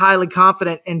highly, highly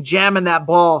confident in jamming that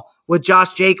ball with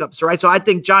Josh Jacobs, right? So I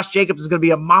think Josh Jacobs is going to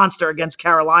be a monster against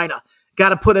Carolina. Got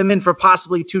to put him in for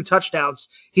possibly 2 touchdowns.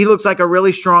 He looks like a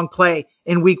really strong play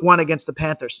in week 1 against the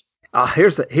Panthers.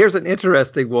 Here's an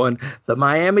interesting one. The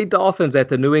Miami Dolphins at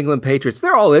the New England Patriots.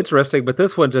 They're all interesting, but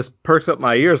this one just perks up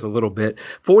my ears a little bit.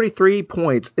 43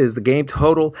 points is the game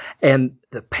total, and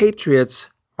the Patriots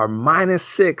are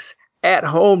 -6 at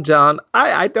home, John.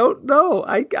 I don't know.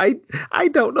 I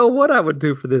don't know what I would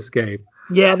do for this game.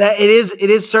 Yeah, that it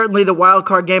is certainly the wild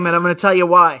card game, and I'm going to tell you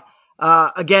why.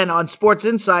 Again, on Sports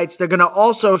Insights, they're going to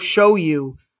also show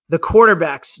you the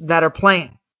quarterbacks that are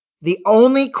playing. The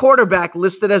only quarterback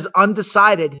listed as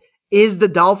undecided is the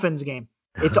Dolphins game.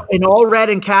 It's in all red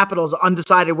and capitals,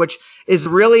 undecided, which is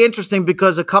really interesting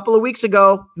because a couple of weeks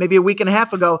ago, maybe a week and a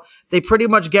half ago, they pretty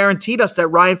much guaranteed us that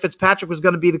Ryan Fitzpatrick was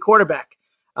going to be the quarterback.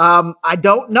 I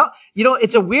don't know.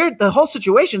 It's the whole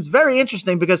situation is very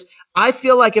interesting because I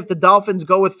feel like if the Dolphins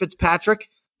go with Fitzpatrick,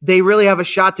 they really have a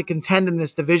shot to contend in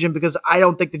this division because I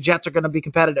don't think the Jets are going to be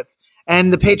competitive.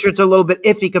 And the Patriots are a little bit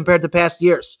iffy compared to past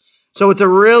years. So it's a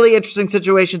really interesting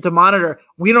situation to monitor.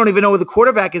 We don't even know who the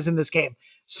quarterback is in this game.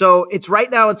 So right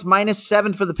now it's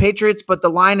 -7 for the Patriots, but the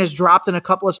line has dropped in a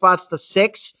couple of spots to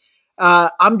 6.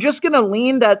 I'm just going to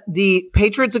lean that the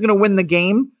Patriots are going to win the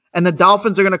game and the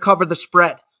Dolphins are going to cover the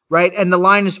spread, right? And the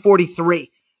line is 43.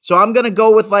 So I'm going to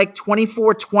go with like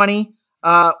 24-20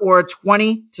 or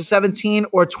 20-17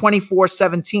 or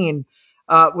 24-17.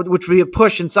 Which would be a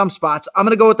push in some spots. I'm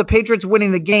going to go with the Patriots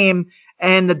winning the game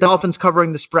and the Dolphins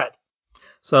covering the spread.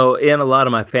 So in a lot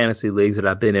of my fantasy leagues that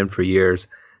I've been in for years,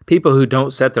 people who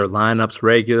don't set their lineups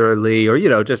regularly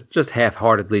or, just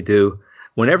half-heartedly do,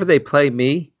 whenever they play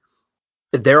me,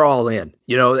 they're all in.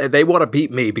 They want to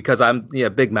beat me because I'm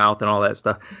big mouth and all that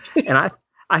stuff. And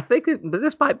I think that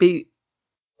this might be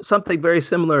something very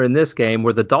similar in this game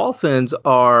where the Dolphins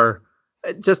are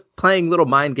just playing little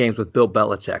mind games with Bill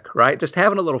Belichick, right? Just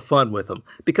having a little fun with him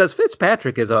because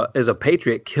Fitzpatrick is a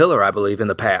Patriot killer, I believe, in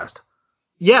the past.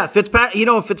 Yeah,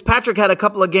 Fitzpatrick had a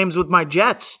couple of games with my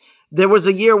Jets. There was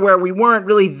a year where we weren't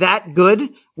really that good.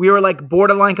 We were like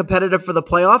borderline competitive for the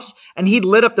playoffs, and he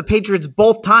lit up the Patriots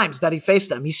both times that he faced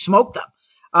them. He smoked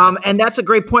them. And that's a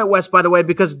great point, Wes, by the way,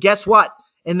 because guess what?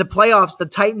 In the playoffs, the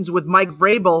Titans with Mike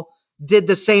Vrabel did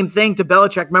the same thing to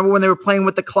Belichick. Remember when they were playing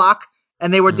with the clock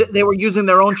and they were using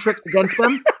their own tricks against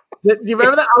them? Do you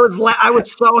remember that? I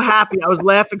was so happy. I was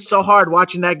laughing so hard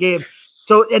watching that game.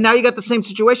 So, and now you got the same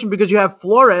situation because you have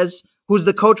Flores, who's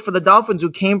the coach for the Dolphins,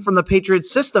 who came from the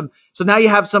Patriots system. So now you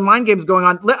have some mind games going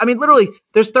on. I mean, literally,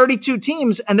 there's 32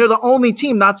 teams, and they're the only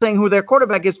team not saying who their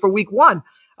quarterback is for week one.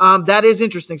 That is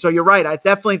interesting. So you're right. I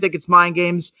definitely think it's mind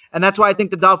games, and that's why I think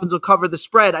the Dolphins will cover the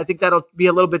spread. I think that'll be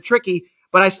a little bit tricky,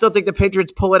 but I still think the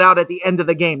Patriots pull it out at the end of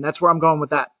the game. That's where I'm going with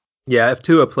that. Yeah, if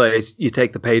Tua plays, you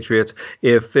take the Patriots.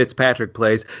 If Fitzpatrick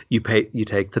plays, you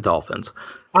take the Dolphins.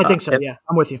 I think so. Yeah,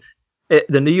 I'm with you.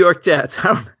 The New York Jets.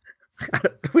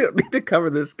 We don't need to cover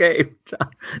this game. John.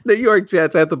 New York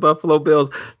Jets at the Buffalo Bills,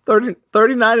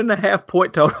 39.5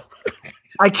 point total.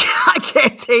 I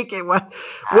can't take it,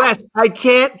 Wes. I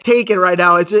can't take it right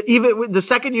now. It's even the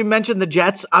second you mentioned the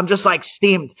Jets, I'm just like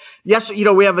steamed. Yes,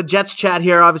 we have a Jets chat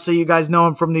here. Obviously, you guys know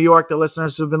him from New York. The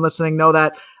listeners who've been listening know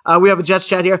that. We have a Jets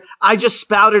chat here. I just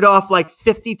spouted off like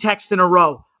 50 texts in a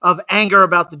row of anger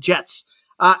about the Jets.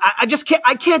 I just can't.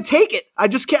 I can't take it. I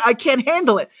can't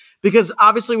handle it because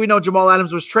obviously we know Jamal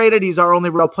Adams was traded. He's our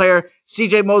only real player.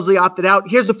 C.J. Mosley opted out.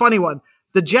 Here's a funny one.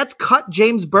 The Jets cut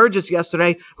James Burgess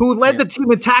yesterday, who led the team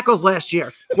in tackles last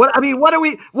year. What are we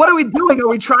doing? Are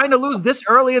we trying to lose this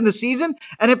early in the season?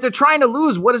 And if they're trying to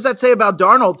lose, what does that say about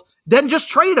Darnold? Then just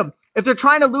trade him. If they're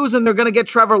trying to lose and they're going to get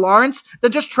Trevor Lawrence,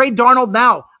 then just trade Darnold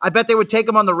now. I bet they would take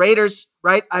him on the Raiders,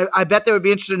 right? I bet they would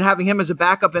be interested in having him as a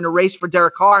backup in a race for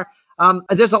Derek Carr.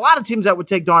 There's a lot of teams that would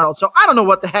take Darnold. So I don't know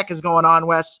what the heck is going on,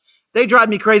 Wes. They drive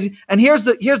me crazy. And here's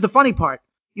the funny part.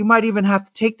 You might even have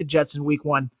to take the Jets in week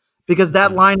one because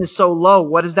that line is so low.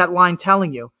 What is that line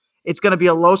telling you? It's going to be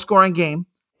a low-scoring game.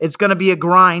 It's going to be a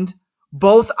grind.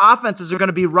 Both offenses are going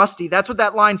to be rusty. That's what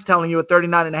that line's telling you at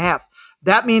 39.5.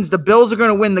 That means the Bills are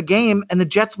going to win the game and the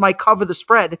Jets might cover the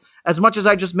spread. As much as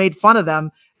I just made fun of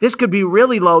them, this could be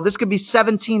really low. This could be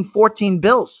 17-14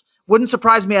 Bills. Wouldn't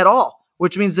surprise me at all,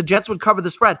 which means the Jets would cover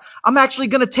the spread. I'm actually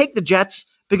going to take the Jets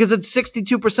because it's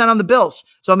 62% on the Bills.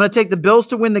 So I'm going to take the Bills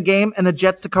to win the game and the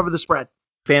Jets to cover the spread.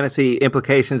 Fantasy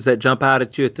implications that jump out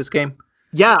at you at this game?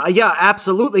 Yeah,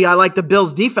 absolutely. I like the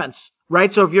Bills defense,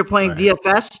 right? So if you're playing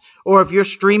DFS or if you're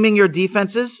streaming your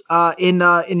defenses in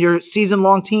your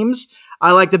season-long teams,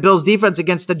 I like the Bills defense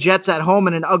against the Jets at home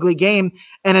in an ugly game.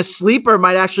 And a sleeper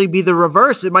might actually be the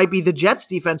reverse. It might be the Jets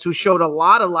defense who showed a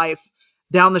lot of life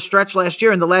down the stretch last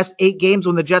year. In the last 8 games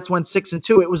when the Jets went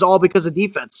 6-2, it was all because of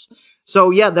defense. So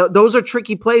yeah, those are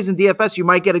tricky plays in DFS. You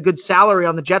might get a good salary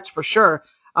on the Jets for sure.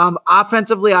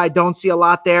 Offensively, I don't see a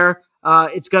lot there.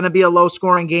 It's going to be a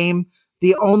low-scoring game.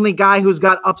 The only guy who's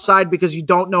got upside because you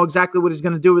don't know exactly what he's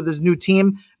going to do with his new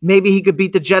team, maybe he could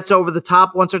beat the Jets over the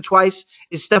top once or twice,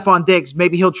 is Stephon Diggs.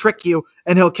 Maybe he'll trick you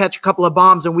and he'll catch a couple of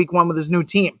bombs in week one with his new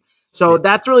team. So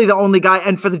that's really the only guy.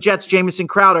 And for the Jets, Jamison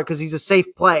Crowder, because he's a safe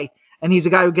play, and he's a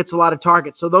guy who gets a lot of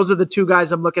targets. So those are the two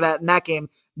guys I'm looking at in that game,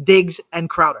 Diggs and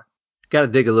Crowder. Got to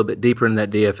dig a little bit deeper in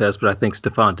that DFS, but I think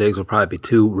Stephon Diggs will probably be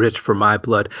too rich for my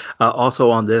blood. Also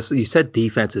on this, you said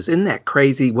defenses. Isn't that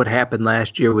crazy what happened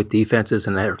last year with defenses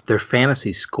and their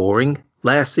fantasy scoring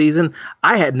last season?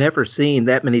 I had never seen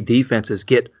that many defenses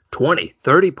get 20,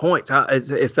 30 points.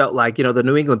 It felt like, the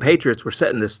New England Patriots were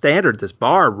setting the standard, this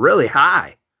bar really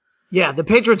high. Yeah, the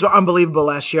Patriots were unbelievable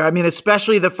last year. I mean,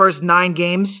 especially the first 9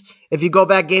 games. If you go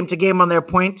back game to game on their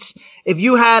points,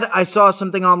 I saw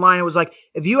something online. It was like,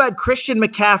 if you had Christian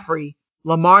McCaffrey,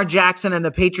 Lamar Jackson, and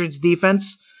the Patriots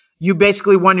defense, you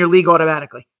basically won your league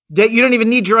automatically. You didn't even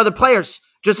need your other players,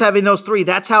 just having those 3.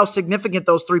 That's how significant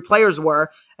those 3 players were.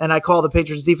 And I call the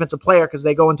Patriots defense a player because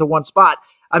they go into one spot.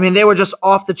 I mean, they were just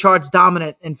off the charts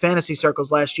dominant in fantasy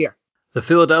circles last year. The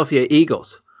Philadelphia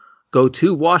Eagles go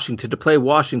to Washington to play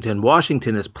Washington.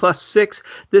 Washington is +6.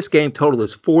 This game total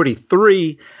is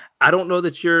 43. I don't know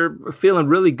that you're feeling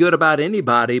really good about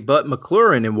anybody but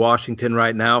McLaurin in Washington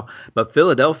right now. But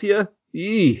Philadelphia,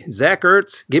 Zach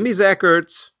Ertz. Give me Zach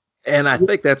Ertz. And I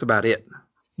think that's about it.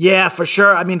 Yeah, for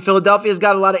sure. I mean, Philadelphia's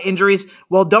got a lot of injuries.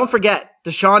 Well, don't forget,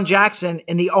 Deshaun Jackson,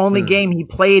 in the only game he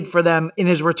played for them in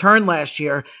his return last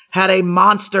year, had a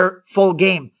monster full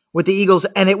game with the Eagles,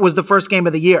 and it was the first game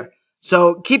of the year.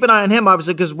 So keep an eye on him,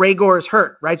 obviously, because Ray Gore is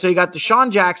hurt, right? So you got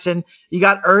Deshaun Jackson, you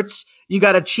got Ertz, you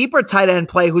got a cheaper tight end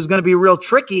play who's going to be real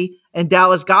tricky, and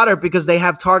Dallas Goedert because they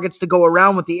have targets to go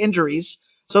around with the injuries.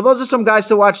 So those are some guys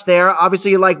to watch there.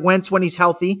 Obviously, you like Wentz when he's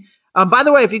healthy. By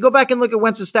the way, if you go back and look at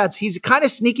Wentz's stats, he's kind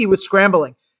of sneaky with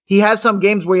scrambling. He has some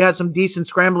games where he has some decent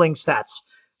scrambling stats.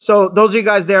 So those are you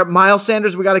guys there. Miles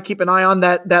Sanders, we got to keep an eye on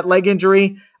that leg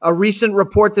injury. A recent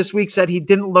report this week said he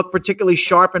didn't look particularly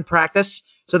sharp in practice.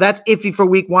 So that's iffy for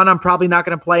week 1. I'm probably not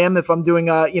going to play him if I'm doing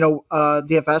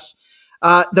DFS.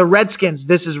 The Redskins,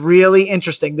 this is really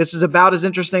interesting. This is about as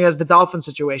interesting as the Dolphins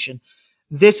situation.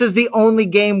 This is the only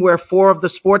game where 4 of the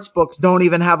sports books don't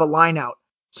even have a line out.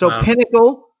 So wow.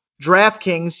 Pinnacle,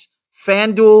 DraftKings,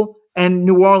 FanDuel, and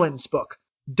New Orleans book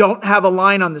don't have a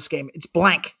line on this game. It's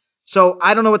blank. So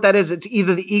I don't know what that is. It's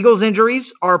either the Eagles'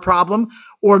 injuries are a problem,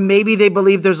 or maybe they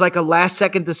believe there's like a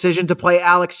last-second decision to play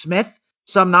Alex Smith,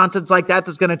 some nonsense like that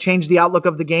that's going to change the outlook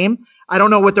of the game. I don't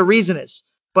know what the reason is.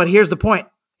 But here's the point.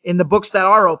 In the books that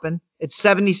are open, it's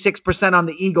 76% on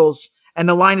the Eagles, and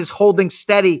the line is holding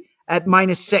steady at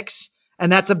 -6.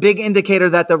 And that's a big indicator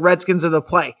that the Redskins are the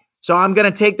play. So I'm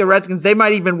going to take the Redskins. They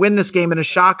might even win this game in a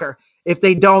shocker. If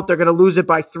they don't, they're going to lose it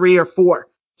by 3 or 4.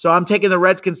 So I'm taking the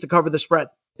Redskins to cover the spread.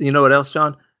 You know what else,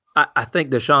 John? I think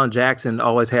Deshaun Jackson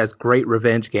always has great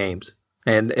revenge games.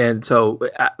 And so,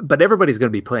 but everybody's going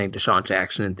to be playing Deshaun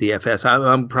Jackson in DFS.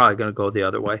 I'm probably going to go the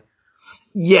other way.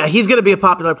 Yeah, he's going to be a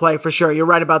popular play for sure. You're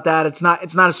right about that. It's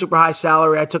not a super high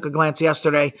salary. I took a glance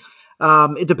yesterday.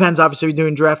 It depends, obviously, if you're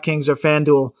doing DraftKings or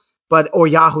FanDuel, or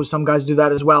Yahoo. Some guys do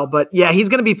that as well. But yeah, he's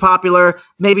going to be popular.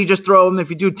 Maybe just throw him. If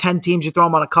you do 10 teams, you throw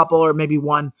him on a couple or maybe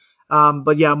one.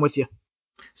 But yeah, I'm with you.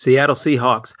 Seattle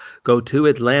Seahawks go to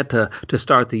Atlanta to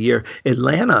start the year.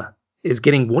 Atlanta is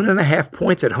getting 1.5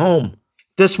 points at home.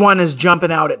 This one is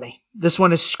jumping out at me. This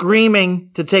one is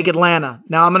screaming to take Atlanta.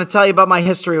 Now, I'm going to tell you about my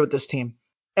history with this team.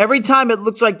 Every time it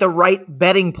looks like the right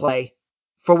betting play,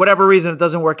 for whatever reason, it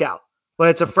doesn't work out. But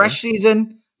it's a fresh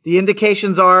season. The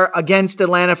indications are against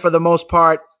Atlanta for the most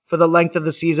part for the length of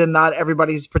the season. Not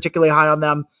everybody's particularly high on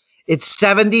them. It's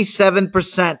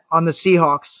 77% on the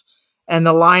Seahawks, and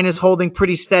the line is holding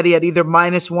pretty steady at either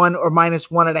 -1 or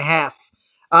 -1.5.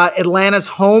 Atlanta's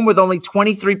home with only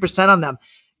 23% on them.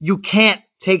 You can't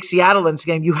take Seattle in this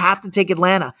game. You have to take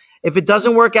Atlanta. If it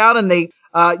doesn't work out and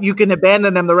you can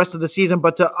abandon them the rest of the season,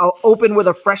 but to open with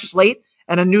a fresh slate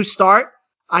and a new start,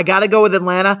 I got to go with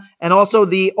Atlanta. And also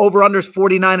the over-under is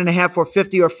 49.5 or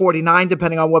 50 or 49,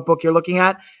 depending on what book you're looking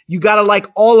at. You got to like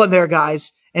all of their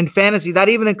guys in fantasy. That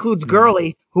even includes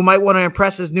Gurley, who might want to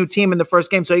impress his new team in the first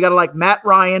game. So you got to like Matt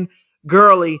Ryan,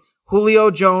 Gurley,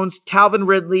 Julio Jones, Calvin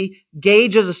Ridley,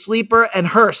 Gage as a sleeper, and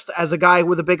Hurst as a guy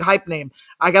with a big hype name.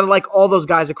 I got to like all those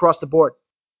guys across the board.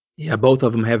 Yeah, both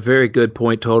of them have very good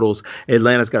point totals.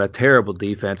 Atlanta's got a terrible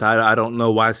defense. I don't know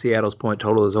why Seattle's point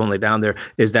total is down there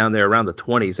around the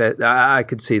 20s. I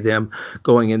could see them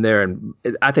going in there, and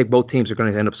I think both teams are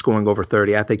going to end up scoring over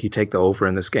 30. I think you take the over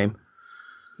in this game.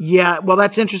 Yeah, well,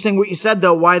 that's interesting what you said,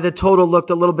 though, why the total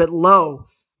looked a little bit low,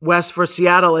 Wes, for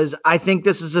Seattle is I think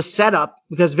this is a setup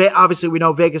because obviously we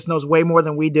know Vegas knows way more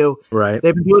than we do. Right.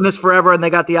 They've been doing this forever, and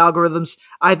they got the algorithms.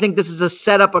 I think this is a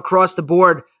setup across the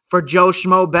board for Joe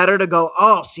Schmo better to go,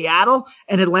 oh, Seattle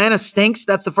and Atlanta stinks.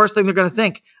 That's the first thing they're going to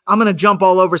think. I'm going to jump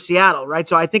all over Seattle, right?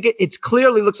 So I think it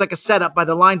clearly looks like a setup by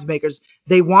the lines makers.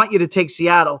 They want you to take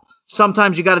Seattle.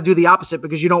 Sometimes you got to do the opposite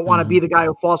because you don't want to be the guy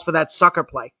who falls for that sucker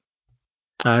play.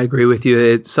 I agree with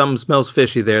you. Something smells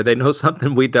fishy there. They know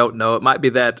something we don't know. It might be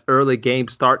that early game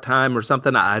start time or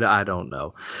something. I don't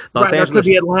know. Los Angeles, it could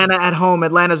be Atlanta at home.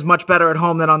 Atlanta's much better at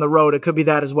home than on the road. It could be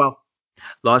that as well.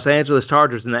 Los Angeles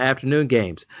Chargers in the afternoon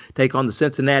games take on the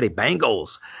Cincinnati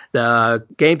Bengals. The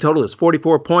game total is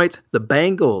 44 points. The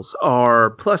Bengals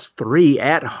are +3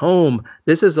 at home.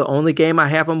 This is the only game I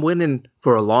have them winning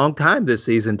for a long time this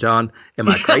season, John. Am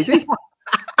I crazy?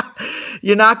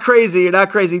 You're not crazy. You're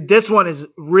not crazy. This one is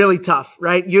really tough,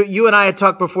 right? You and I had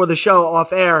talked before the show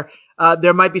off air.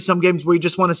 There might be some games where you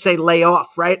just want to say lay off,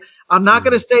 right? I'm not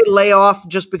going to say lay off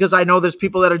just because I know there's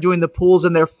people that are doing the pools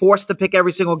and they're forced to pick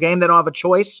every single game. They don't have a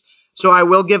choice. So I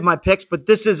will give my picks, but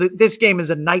this game is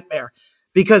a nightmare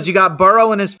because you got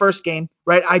Burrow in his first game,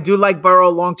 right? I do like Burrow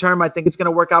long term. I think it's going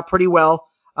to work out pretty well.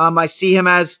 I see him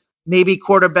as maybe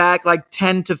quarterback like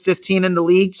 10 to 15 in the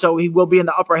league, so he will be in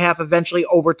the upper half eventually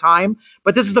over time.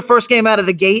 But this is the first game out of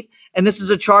the gate, and this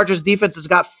is a Chargers defense that's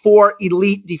got 4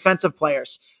 elite defensive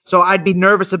players. So I'd be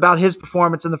nervous about his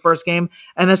performance in the first game.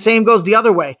 And the same goes the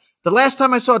other way. The last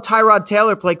time I saw Tyrod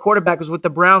Taylor play quarterback was with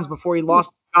the Browns before he lost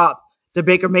the job to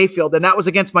Baker Mayfield, and that was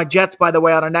against my Jets, by the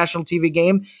way, on a national TV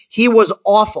game. He was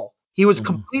awful. He was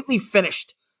completely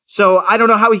finished. So I don't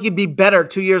know how he could be better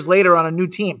 2 years later on a new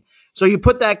team. So you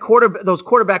put those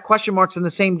quarterback question marks in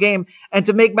the same game, and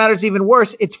to make matters even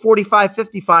worse, it's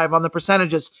 45-55 on the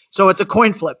percentages. So it's a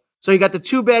coin flip. So you got the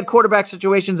two bad quarterback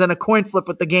situations and a coin flip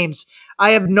with the games.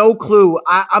 I have no clue.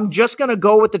 I'm just going to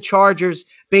go with the Chargers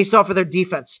based off of their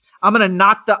defense. I'm going to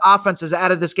knock the offenses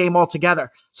out of this game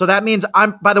altogether. So that means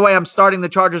by the way, I'm starting the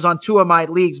Chargers on two of my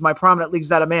leagues, my prominent leagues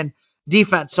that I'm in,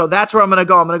 defense. So that's where I'm going to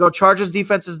go. I'm going to go Chargers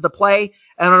defense is the play,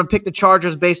 and I'm going to pick the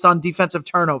Chargers based on defensive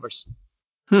turnovers.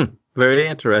 Very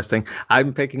interesting.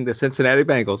 I'm picking the Cincinnati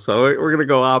Bengals, so we're going to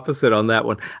go opposite on that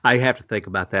one. I have to think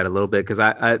about that a little bit because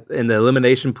I in the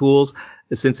elimination pools,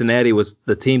 Cincinnati was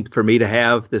the team for me to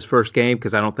have this first game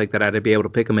because I don't think that I'd be able to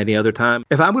pick them any other time.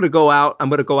 If I'm going to go out, I'm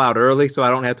going to go out early so I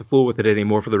don't have to fool with it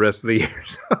anymore for the rest of the year.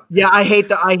 Yeah, I hate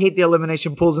the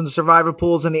elimination pools and the survivor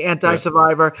pools and the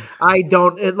anti-survivor. I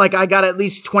don't like. I got at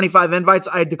least 25 invites.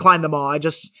 I declined them all.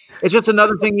 It's just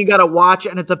another thing you got to watch,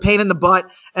 and it's a pain in the butt,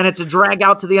 and it's a drag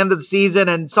out to the end of the season,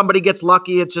 and somebody gets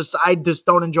lucky. I just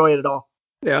don't enjoy it at all.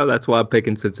 Yeah, that's why I'm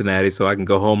picking Cincinnati so I can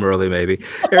go home early maybe.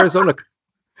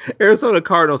 Arizona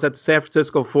Cardinals at the San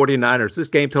Francisco 49ers. This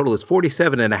game total is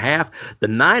 47.5. The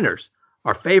Niners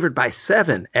are favored by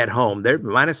 7 at home. They're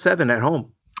 -7 at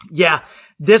home. Yeah,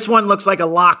 this one looks like a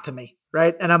lock to me,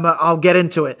 right? And I'll get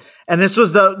into it. And this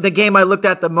was the game I looked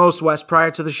at the most, Wes,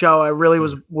 prior to the show. I really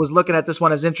was looking at this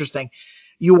one as interesting.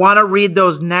 You want to read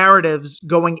those narratives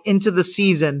going into the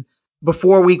season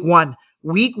before week one.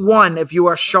 Week one, if you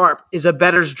are sharp, is a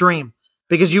bettor's dream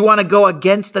because you want to go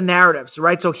against the narratives,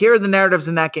 right? So here are the narratives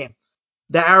in that game.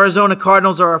 The Arizona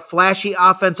Cardinals are a flashy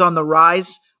offense on the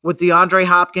rise with DeAndre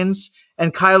Hopkins,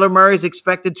 and Kyler Murray is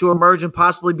expected to emerge and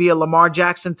possibly be a Lamar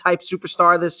Jackson type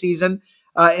superstar this season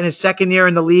in his second year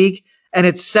in the league. And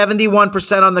it's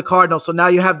 71% on the Cardinals. So now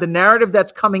you have the narrative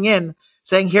that's coming in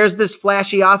saying, here's this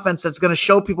flashy offense that's going to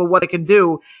show people what it can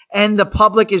do. And the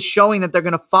public is showing that they're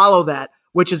going to follow that,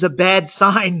 which is a bad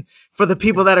sign for the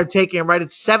people that are taking it, right?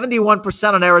 It's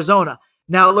 71% on Arizona.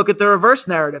 Now look at the reverse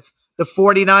narrative. The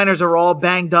 49ers are all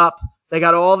banged up. They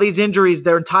got all these injuries.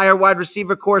 Their entire wide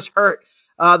receiver core is hurt.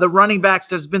 The running backs,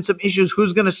 there's been some issues.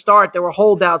 Who's going to start? There were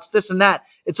holdouts, this and that.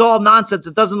 It's all nonsense.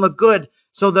 It doesn't look good.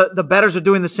 So the bettors are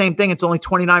doing the same thing. It's only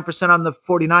 29% on the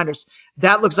 49ers.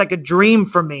 That looks like a dream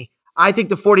for me. I think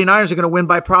the 49ers are going to win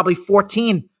by probably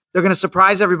 14. They're going to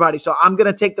surprise everybody. So I'm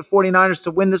going to take the 49ers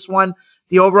to win this one.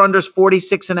 The over-under is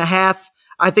 46.5.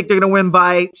 I think they're going to win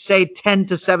by, say, 10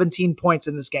 to 17 points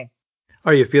in this game.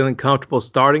 Are you feeling comfortable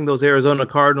starting those Arizona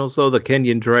Cardinals, though? The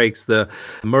Kenyon Drakes, the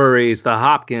Murrays, the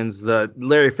Hopkins, the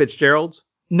Larry Fitzgeralds?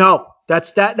 No,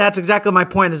 that's exactly my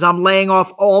point. Is I'm laying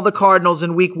off all the Cardinals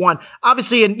in week one.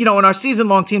 Obviously, in our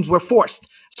season-long teams, we're forced.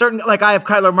 Like I have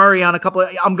Kyler Murray on a couple.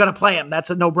 I'm going to play him. That's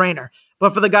a no-brainer.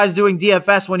 But for the guys doing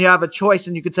DFS, when you have a choice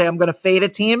and you could say I'm going to fade a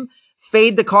team,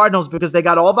 fade the Cardinals because they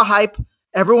got all the hype.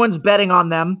 Everyone's betting on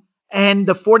them. And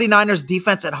the 49ers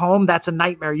defense at home, that's a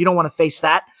nightmare. You don't want to face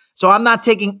that. So I'm not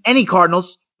taking any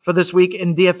Cardinals for this week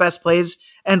in DFS plays.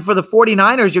 And for the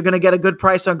 49ers, you're going to get a good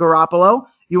price on Garoppolo.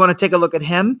 You want to take a look at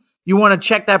him. You want to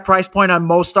check that price point on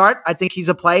Mostert. I think he's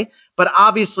a play. But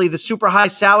obviously, the super high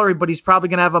salary, but he's probably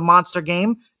going to have a monster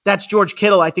game. That's George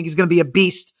Kittle. I think he's going to be a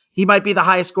beast. He might be the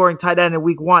highest scoring tight end in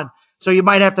week one. So you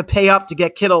might have to pay up to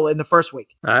get Kittle in the first week.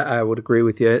 I would agree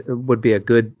with you. It would be a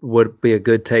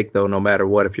good take though, no matter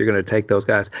what. If you're going to take those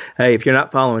guys, hey, if you're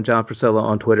not following John Frascella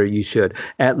on Twitter, you should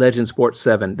at Legend Sports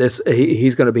 7.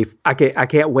 He's going to be. I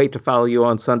can't wait to follow you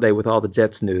on Sunday with all the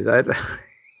Jets news.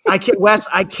 I can't, Wes.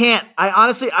 I can't.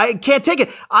 I can't take it.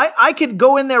 I could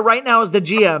go in there right now as the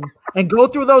GM and go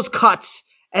through those cuts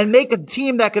and make a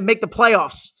team that could make the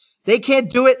playoffs. They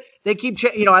can't do it. They keep,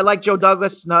 I like Joe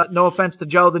Douglas. No offense to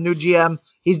Joe, the new GM.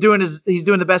 He's doing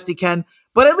the best he can.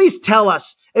 But at least tell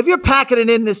us if you're packing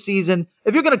it in this season,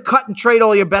 if you're going to cut and trade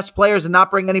all your best players and not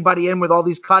bring anybody in with all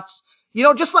these cuts,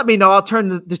 just let me know. I'll turn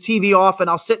the TV off and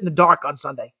I'll sit in the dark on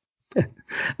Sunday.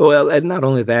 Well, and not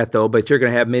only that, though, but you're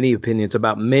going to have many opinions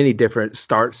about many different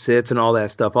start sits and all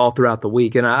that stuff all throughout the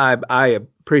week. And I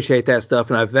appreciate that stuff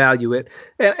and I value it.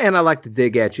 And I like to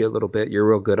dig at you a little bit. You're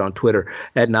real good on Twitter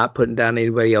at not putting down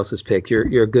anybody else's picks.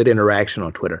 You're a good interaction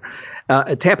on Twitter.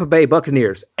 Tampa Bay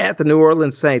Buccaneers at the New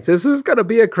Orleans Saints. This is going to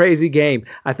be a crazy game.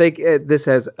 I think this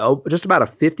has just about a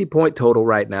 50-point total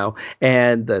right now.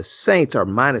 And the Saints are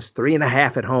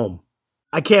 -3.5 at home.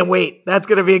 I can't wait. That's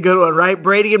going to be a good one, right?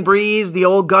 Brady and Breeze, the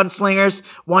old gunslingers.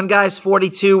 One guy's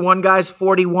 42, one guy's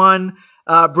 41.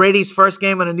 Brady's first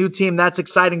game on a new team. That's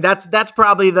exciting. That's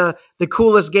probably the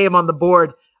coolest game on the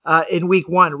board in week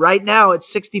one. Right now,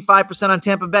 it's 65% on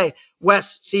Tampa Bay.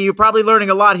 Wes, see, you're probably learning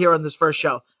a lot here on this first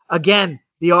show. Again,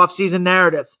 the offseason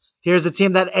narrative. Here's a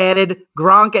team that added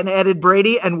Gronk and added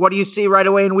Brady, and what do you see right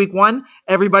away in week one?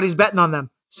 Everybody's betting on them.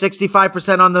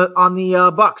 65% on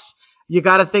the Bucks. You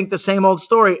got to think the same old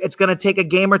story. It's going to take a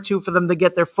game or two for them to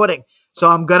get their footing. So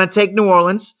I'm going to take New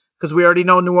Orleans because we already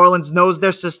know New Orleans knows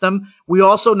their system. We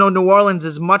also know New Orleans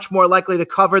is much more likely to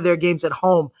cover their games at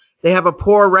home. They have a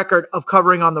poor record of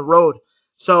covering on the road.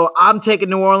 So I'm taking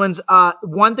New Orleans.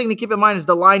 One thing to keep in mind is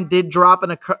the line did drop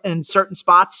in certain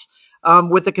spots.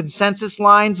 With the consensus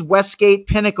lines, Westgate,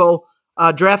 Pinnacle,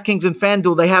 DraftKings, and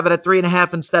FanDuel, they have it at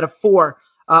 3.5 instead of 4.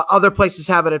 Other places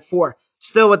have it at 4.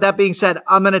 Still, with that being said,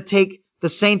 I'm going to take the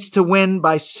Saints to win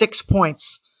by 6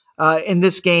 points in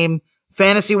this game.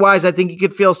 Fantasy-wise, I think you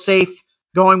could feel safe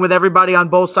going with everybody on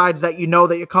both sides that you know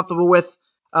that you're comfortable with.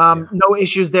 No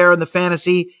issues there in the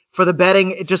fantasy. For the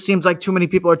betting, it just seems like too many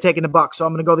people are taking the Bucks, so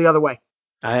I'm going to go the other way.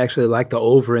 I actually like the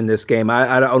over in this game.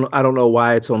 I don't know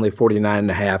why it's only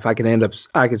 49.5.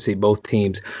 I can see both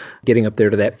teams getting up there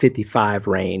to that 55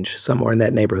 range, somewhere in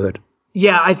that neighborhood.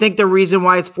 Yeah, I think the reason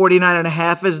why it's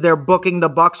 49.5 is they're booking the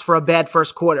Bucks for a bad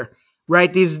first quarter,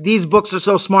 right? These books are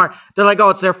so smart. They're like, oh,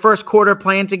 it's their first quarter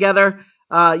playing together.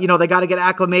 They got to get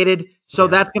acclimated. So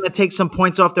that's going to take some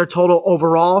points off their total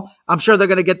overall. I'm sure they're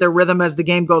going to get their rhythm as the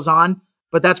game goes on,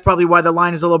 but that's probably why the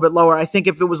line is a little bit lower. I think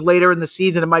if it was later in the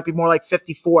season, it might be more like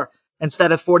 54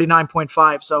 instead of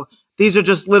 49.5. So these are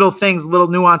just little things, little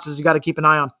nuances you got to keep an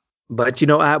eye on. But,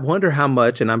 I wonder how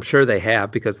much, and I'm sure they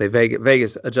have because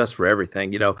Vegas adjusts for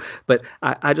everything, but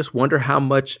I just wonder how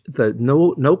much the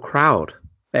no crowd,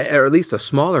 or at least a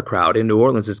smaller crowd in New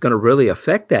Orleans, is going to really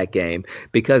affect that game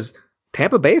because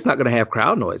Tampa Bay is not going to have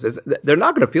crowd noise. They're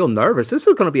not going to feel nervous. This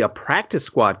is going to be a practice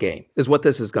squad game is what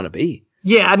this is going to be.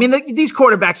 Yeah, I mean, these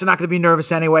quarterbacks are not going to be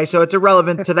nervous anyway, so it's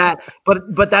irrelevant to that.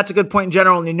 But that's a good point in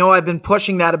general, and I've been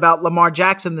pushing that about Lamar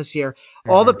Jackson this year. Mm-hmm.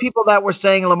 All the people that were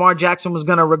saying Lamar Jackson was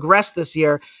going to regress this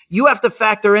year, you have to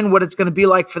factor in what it's going to be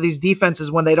like for these defenses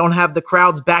when they don't have the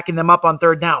crowds backing them up on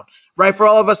third down, right? For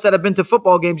all of us that have been to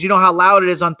football games, you know how loud it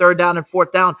is on third down and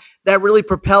fourth down. That really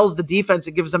propels the defense.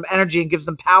 It gives them energy and gives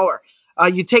them power.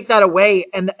 You take that away,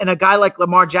 and a guy like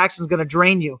Lamar Jackson is going to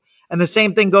drain you. And the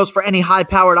same thing goes for any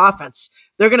high-powered offense.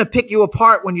 They're going to pick you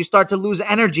apart when you start to lose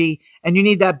energy, and you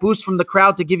need that boost from the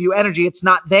crowd to give you energy. It's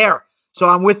not there. So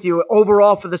I'm with you.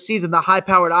 Overall, for the season, the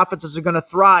high-powered offenses are going to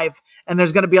thrive, and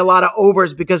there's going to be a lot of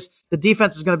overs because the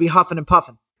defense is going to be huffing and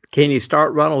puffing. Can you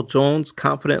start Ronald Jones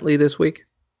confidently this week?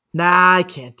 Nah, I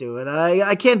can't do it.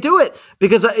 I can't do it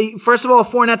because, first of all,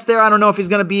 Fournette's there. I don't know if he's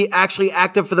going to be actually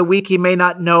active for the week. He may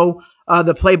not know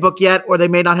the playbook yet, or they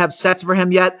may not have sets for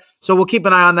him yet. So we'll keep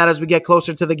an eye on that as we get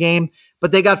closer to the game.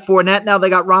 But they got Fournette now. They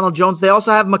got Ronald Jones. They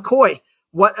also have McCoy.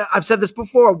 I've said this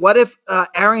before. What if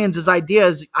Arians' idea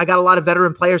is I got a lot of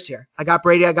veteran players here. I got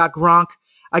Brady. I got Gronk.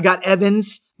 I got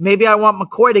Evans. Maybe I want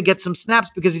McCoy to get some snaps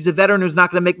because he's a veteran who's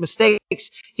not going to make mistakes.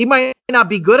 He might not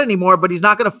be good anymore, but he's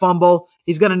not going to fumble.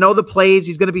 He's going to know the plays.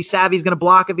 He's going to be savvy. He's going to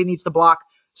block if he needs to block.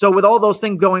 So with all those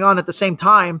things going on at the same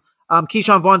time,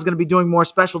 Keyshawn Vaughn's going to be doing more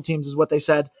special teams is what they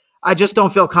said. I just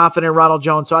don't feel confident in Ronald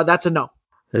Jones, so that's a no.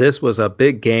 This was a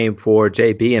big game for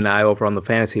JB and I over on the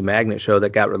Fantasy Magnet show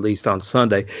that got released on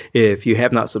Sunday. If you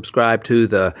have not subscribed to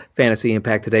the Fantasy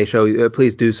Impact Today show,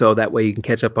 please do so. That way you can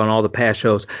catch up on all the past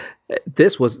shows.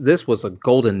 This was a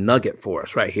golden nugget for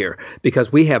us right here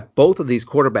because we have both of these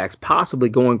quarterbacks possibly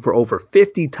going for over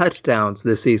 50 touchdowns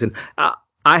this season.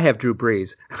 I have Drew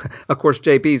Brees. Of course,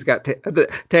 JB's got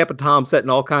Tampa Tom setting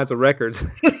all kinds of records.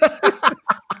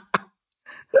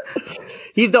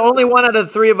 He's the only one out of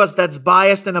the three of us that's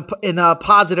biased in a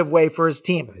positive way for his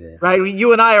team, right?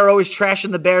 You and I are always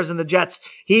trashing the Bears and the Jets.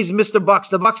 He's Mr. Bucks.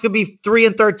 The Bucks could be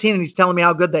 3-13, and he's telling me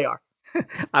how good they are.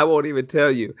 I won't even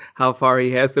tell you how far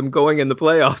he has them going in the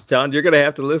playoffs, John. You're going to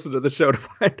have to listen to the show to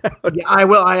find out. Yeah, I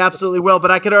will. I absolutely will.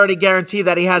 But I could already guarantee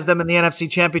that he has them in the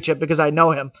NFC Championship because I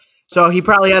know him. So he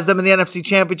probably has them in the NFC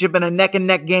Championship in a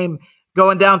neck-and-neck game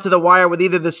going down to the wire with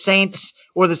either the Saints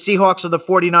or the Seahawks or the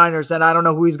 49ers, and I don't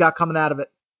know who he's got coming out of it.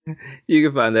 You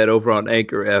can find that over on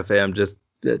Anchor FM. Just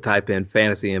type in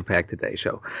Fantasy Impact Today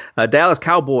show. Dallas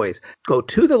Cowboys go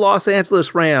to the Los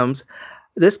Angeles Rams.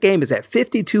 This game is at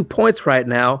 52 points right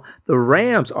now. The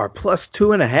Rams are plus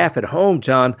 2.5 at home,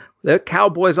 John. The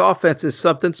Cowboys offense is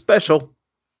something special.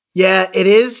 Yeah, it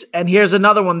is. And here's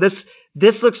another one.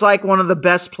 This looks like one of the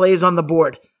best plays on the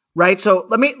board, right? So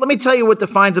let me tell you what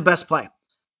defines a best play.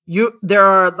 There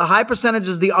are the high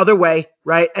percentages the other way,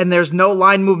 right? And there's no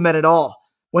line movement at all.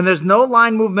 When there's no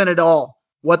line movement at all,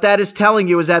 what that is telling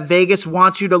you is that Vegas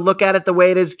wants you to look at it the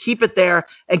way it is, keep it there,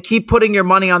 and keep putting your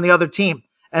money on the other team.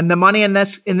 And the money in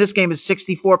this game is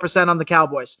 64% on the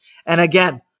Cowboys. And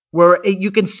again,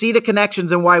 you can see the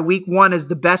connections and why week one is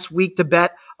the best week to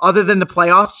bet other than the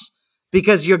playoffs,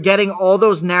 because you're getting all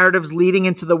those narratives leading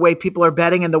into the way people are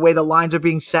betting and the way the lines are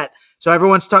being set. So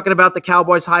everyone's talking about the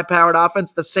Cowboys' high-powered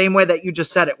offense the same way that you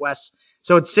just said it, Wes.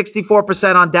 So it's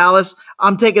 64% on Dallas.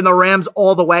 I'm taking the Rams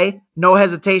all the way, no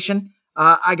hesitation.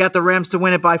 I got the Rams to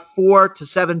win it by 4 to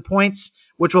 7 points,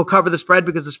 which will cover the spread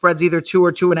because the spread's either 2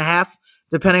 or 2.5,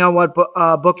 depending on what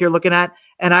book you're looking at.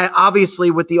 And I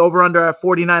obviously, with the over-under at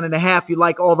 49.5, you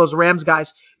like all those Rams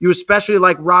guys. You especially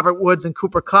like Robert Woods and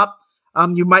Cooper Kupp.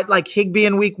 You might like Higbee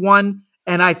in week 1,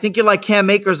 and I think you like Cam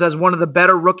Akers as one of the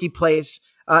better rookie plays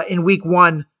in week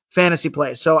 1 fantasy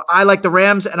plays. So I like the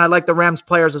Rams, and I like the Rams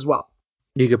players as well.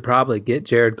 You could probably get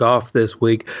Jared Goff this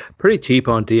week pretty cheap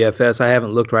on DFS. I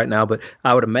haven't looked right now, but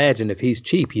I would imagine if he's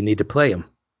cheap, you need to play him.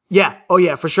 Yeah. Oh,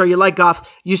 yeah, for sure. You like Goff.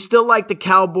 You still like the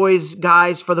Cowboys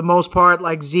guys for the most part,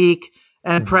 like Zeke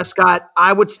and Prescott.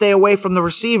 I would stay away from the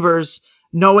receivers,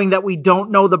 knowing that we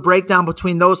don't know the breakdown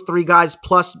between those 3 guys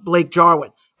plus Blake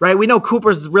Jarwin, right? We know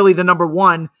Cooper's really the number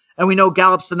 1, and we know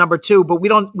Gallup's the number 2, but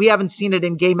we haven't seen it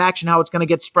in game action how it's going to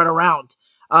get spread around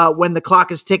when the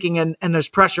clock is ticking and there's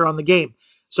pressure on the game.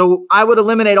 So I would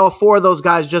eliminate all 4 of those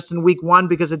guys just in week 1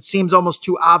 because it seems almost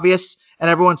too obvious, and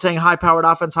everyone's saying high-powered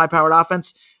offense, high-powered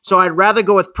offense. So I'd rather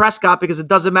go with Prescott because it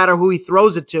doesn't matter who he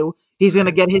throws it to. He's going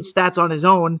to get his stats on his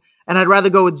own. And I'd rather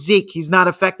go with Zeke. He's not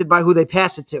affected by who they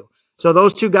pass it to. So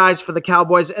those 2 guys for the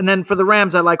Cowboys. And then for the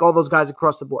Rams, I like all those guys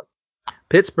across the board.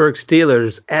 Pittsburgh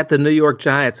Steelers at the New York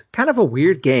Giants. Kind of a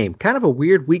weird game. Kind of a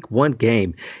weird week 1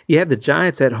 game. You have the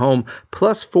Giants at home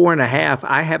plus 4.5.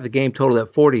 I have the game total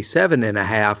at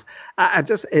 47.5.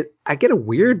 I get a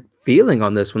weird feeling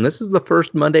on this one. This is the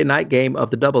first Monday night game of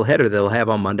the doubleheader they'll have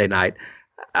on Monday night.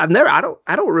 I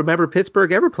don't remember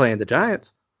Pittsburgh ever playing the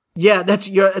Giants. Yeah,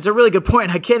 it's a really good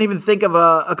point. I can't even think of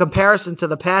a comparison to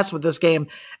the past with this game.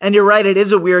 And you're right, it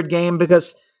is a weird game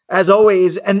because, as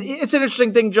always, and it's an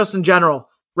interesting thing just in general,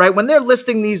 right? When they're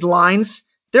listing these lines,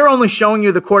 they're only showing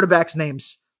you the quarterbacks'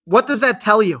 names. What does that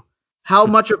tell you? How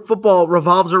much of football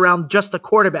revolves around just the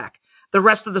quarterback? The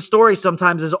rest of the story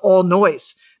sometimes is all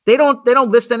noise. They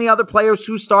don't list any other players,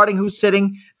 who's starting, who's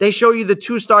sitting. They show you the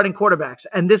 2 starting quarterbacks.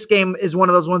 And this game is one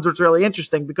of those ones where it's really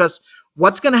interesting because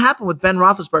what's going to happen with Ben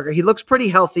Roethlisberger? He looks pretty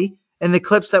healthy in the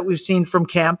clips that we've seen from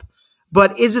camp.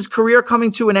 But is his career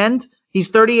coming to an end? He's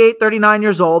 38, 39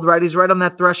 years old, right? He's right on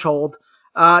that threshold.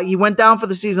 He went down for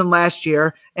the season last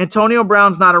year. Antonio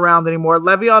Brown's not around anymore.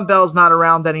 Le'Veon Bell's not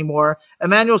around anymore.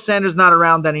 Emmanuel Sanders not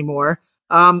around anymore.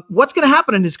 What's going to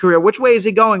happen in his career? Which way is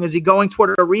he going? Is he going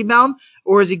toward a rebound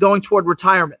or is he going toward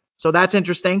retirement? So that's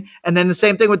interesting. And then the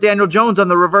same thing with Daniel Jones on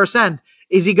the reverse end.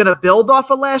 Is he going to build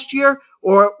off of last year,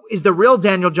 or is the real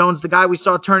Daniel Jones the guy we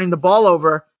saw turning the ball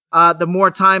over? The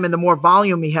more time and the more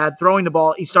volume he had throwing the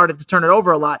ball, he started to turn it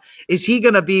over a lot. Is he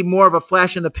going to be more of a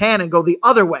flash in the pan and go the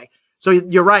other way? So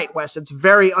you're right, Wes. It's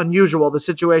very unusual, the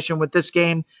situation with this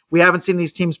game. We haven't seen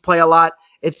these teams play a lot.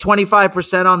 It's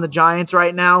 25% on the Giants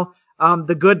right now.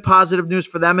 The good positive news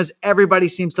for them is everybody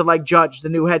seems to like Judge, the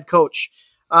new head coach.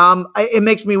 It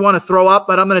makes me want to throw up,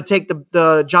 but I'm going to take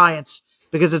the Giants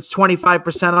because it's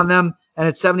 25% on them and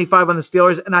it's 75 on the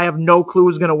Steelers, and I have no clue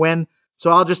who's going to win. So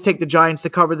I'll just take the Giants to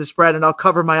cover the spread, and I'll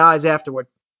cover my eyes afterward.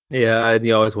 Yeah, and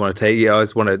you always want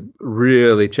to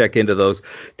really check into those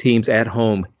teams at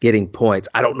home getting points.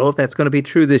 I don't know if that's going to be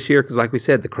true this year because, like we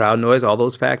said, the crowd noise, all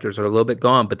those factors are a little bit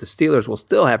gone, but the Steelers will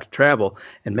still have to travel.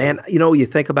 And man, you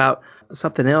think about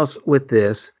something else with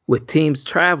this, with teams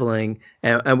traveling,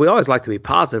 and we always like to be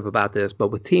positive about this, but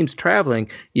with teams traveling,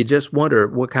 you just wonder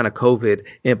what kind of COVID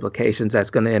implications that's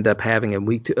going to end up having in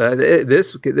week 2.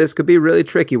 This could be really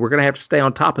tricky. We're going to have to stay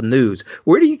on top of news.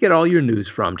 Where do you get all your news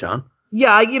from, John?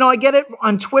 Yeah, I get it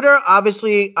on Twitter.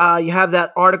 Obviously, you have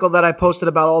that article that I posted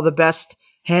about all the best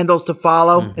handles to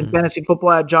follow in fantasy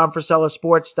football at John Frascella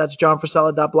Sports. That's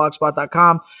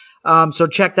johnfrascella.blogspot.com. So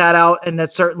check that out, and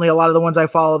that's certainly a lot of the ones I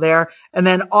follow there. And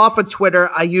then off of Twitter,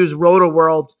 I use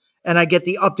RotoWorld, and I get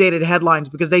the updated headlines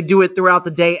because they do it throughout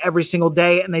the day, every single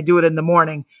day, and they do it in the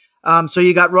morning. So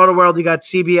you got RotoWorld, you got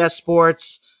CBS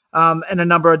Sports, and a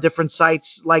number of different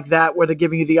sites like that where they're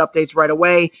giving you the updates right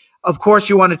away. Of course,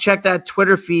 you want to check that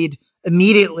Twitter feed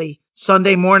immediately,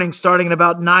 Sunday morning, starting at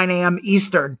about 9 a.m.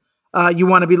 Eastern. You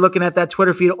want to be looking at that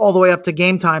Twitter feed all the way up to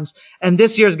game times. And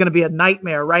this year is going to be a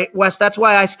nightmare, right, Wes? That's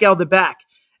why I scaled it back.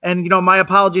 And, my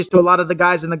apologies to a lot of the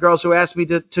guys and the girls who asked me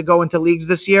to go into leagues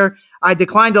this year. I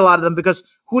declined a lot of them because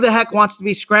who the heck wants to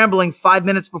be scrambling 5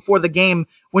 minutes before the game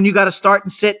when you got to start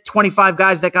and sit 25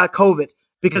 guys that got COVID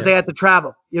because they had to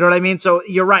travel? You know what I mean? So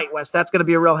you're right, Wes. That's going to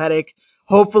be a real headache.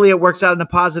 Hopefully it works out in a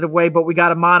positive way, but we got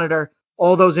to monitor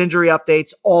all those injury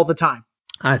updates all the time.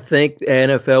 I think the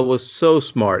NFL was so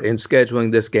smart in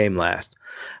scheduling this game last.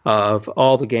 of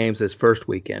all the games this first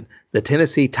weekend. The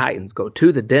Tennessee Titans go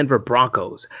to the Denver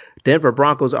Broncos. Denver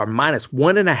Broncos are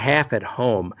 -1.5 at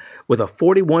home with a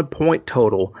 41-point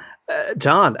total.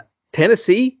 John,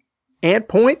 Tennessee and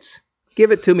points?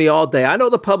 Give it to me all day. I know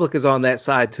the public is on that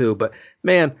side too, but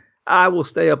man, I will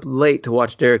stay up late to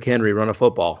watch Derrick Henry run a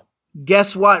football.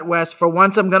 Guess what, Wes? For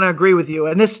once, I'm going to agree with you.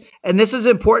 And this is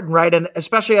important, right? And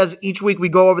especially as each week we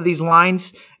go over these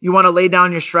lines, you want to lay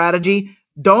down your strategy.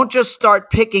 Don't just start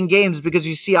picking games because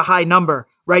you see a high number,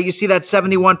 right? You see that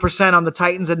 71% on the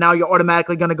Titans, and now you're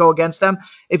automatically going to go against them.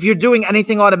 If you're doing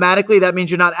anything automatically, that means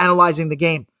you're not analyzing the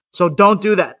game. So don't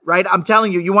do that, right? I'm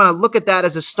telling you, you want to look at that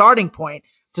as a starting point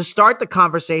to start the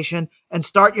conversation and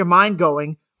start your mind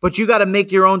going, but you got to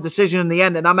make your own decision in the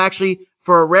end. And I'm actually,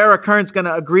 for a rare occurrence, going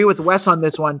to agree with Wes on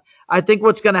this one. I think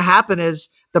what's going to happen is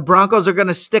the Broncos are going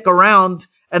to stick around,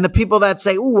 and the people that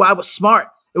say, ooh, I was smart,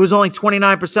 it was only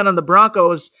 29% on the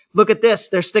Broncos, look at this,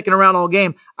 they're sticking around all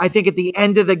game. I think at the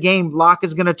end of the game, Locke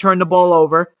is going to turn the ball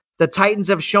over. The Titans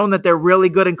have shown that they're really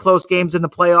good in close games in the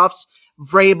playoffs.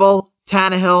 Vrabel,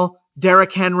 Tannehill,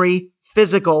 Derrick Henry,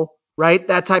 physical, right?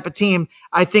 That type of team.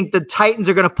 I think the Titans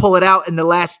are going to pull it out in the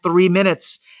last 3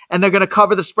 minutes, and they're going to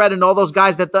cover the spread, and all those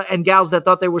guys and gals that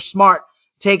thought they were smart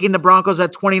taking the Broncos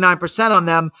at 29% on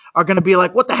them are going to be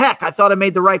like, what the heck? I thought I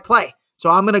made the right play. So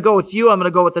I'm going to go with you. I'm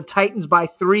going to go with the Titans by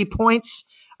 3 points.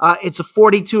 It's a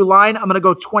 42 line. I'm going to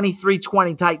go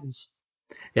 23-20 Titans.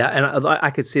 Yeah, and I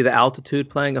could see the altitude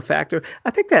playing a factor.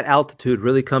 I think that altitude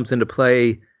really comes into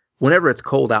play whenever it's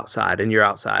cold outside and you're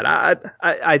outside.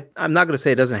 I'm not going to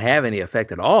say it doesn't have any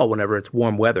effect at all whenever it's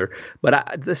warm weather,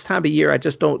 but this time of year, I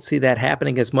just don't see that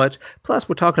happening as much. Plus,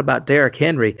 we're talking about Derrick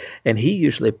Henry, and he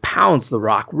usually pounds the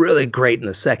rock really great in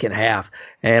the second half,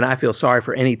 and I feel sorry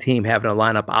for any team having a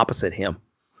lineup opposite him.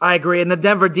 I agree. And the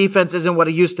Denver defense isn't what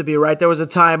it used to be, right? There was a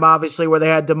time, obviously, where they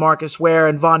had DeMarcus Ware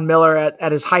and Von Miller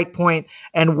at his height point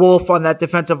and Wolf on that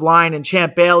defensive line and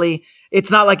Champ Bailey. It's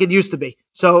not like it used to be.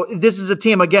 So this is a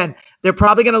team, again, they're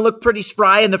probably going to look pretty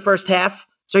spry in the first half.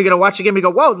 So you're going to watch the game and go,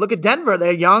 whoa, look at Denver.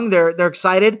 They're young. They're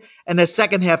excited. And the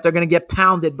second half, they're going to get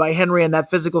pounded by Henry and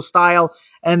that physical style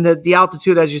and the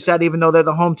altitude, as you said, even though they're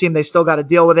the home team, they still got to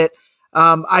deal with it.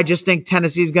 I just think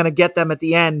Tennessee's going to get them at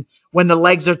the end when the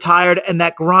legs are tired and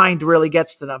that grind really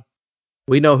gets to them.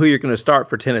 We know who you're going to start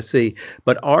for Tennessee,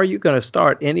 but are you going to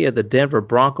start any of the Denver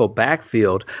Bronco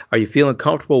backfield? Are you feeling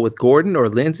comfortable with Gordon or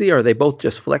Lindsey, or are they both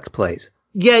just flex plays?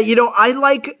 Yeah, I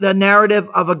like the narrative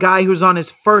of a guy who's on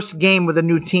his first game with a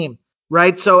new team,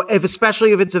 right? So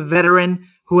especially if it's a veteran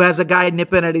who has a guy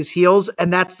nipping at his heels,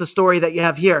 and that's the story that you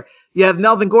have here. You have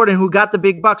Melvin Gordon, who got the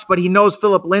big bucks, but he knows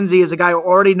Philip Lindsay is a guy who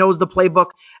already knows the playbook,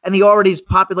 and he already is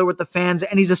popular with the fans,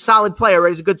 and he's a solid player,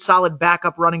 right? He's a good, solid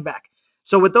backup running back.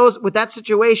 So with that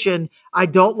situation, I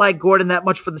don't like Gordon that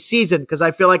much for the season because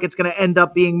I feel like it's going to end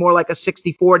up being more like a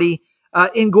 60-40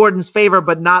 in Gordon's favor,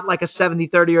 but not like a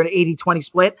 70-30 or an 80-20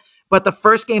 split. But the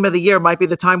first game of the year might be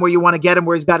the time where you want to get him,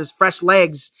 where he's got his fresh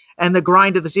legs and the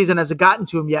grind of the season hasn't gotten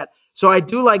to him yet. So I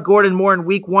do like Gordon more in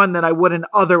week one than I would in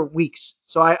other weeks.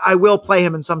 So I will play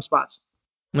him in some spots.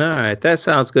 All right, that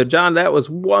sounds good. John, that was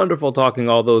wonderful talking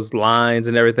all those lines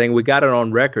and everything. We got it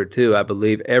on record, too, I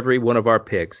believe, every one of our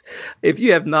picks. If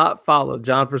you have not followed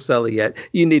John Frascella yet,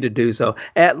 you need to do so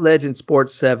at Legend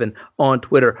Sports 7 on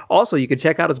Twitter. Also, you can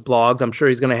check out his blogs. I'm sure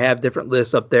he's going to have different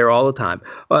lists up there all the time.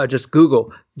 Just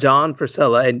Google John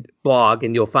Frascella and blog,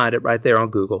 and you'll find it right there on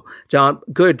Google. John,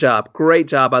 good job. Great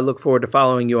job. I look forward to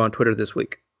following you on Twitter this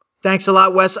week. Thanks a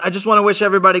lot, Wes. I just want to wish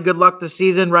everybody good luck this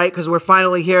season, right? Because we're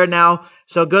finally here now.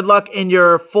 So good luck in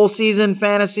your full season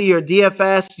fantasy, your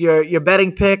DFS, your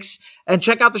betting picks, and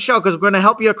check out the show because we're going to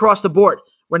help you across the board.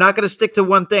 We're not going to stick to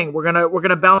one thing. We're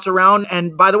gonna bounce around.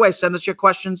 And by the way, send us your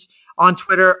questions on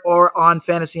Twitter or on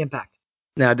Fantasy Impact.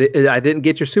 Now, I didn't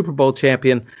get your Super Bowl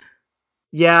champion.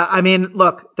 Yeah, I mean,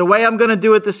 look, the way I'm going to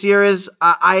do it this year is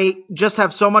I just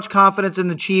have so much confidence in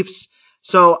the Chiefs.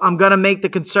 So I'm going to make the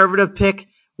conservative pick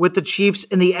with the Chiefs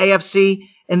in the AFC.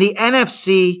 In the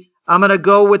NFC, I'm going to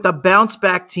go with a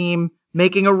bounce-back team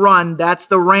making a run. That's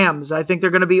the Rams. I think they're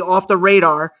going to be off the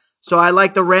radar. So I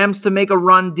like the Rams to make a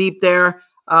run deep there.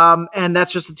 And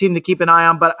that's just a team to keep an eye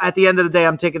on. But at the end of the day,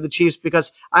 I'm taking the Chiefs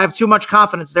because I have too much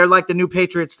confidence. They're like the new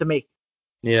Patriots to me.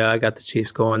 Yeah, I got the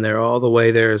Chiefs going there all the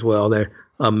way there as well. They're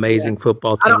amazing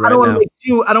football team I don't right now.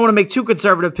 I don't want to make two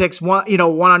conservative picks, one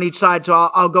on each side. So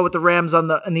I'll go with the Rams in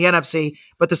the NFC,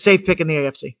 but the safe pick in the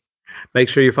AFC. Make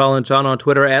sure you're following John on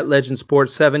Twitter at Legend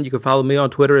Sports 7. You can follow me on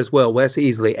Twitter as well, Wes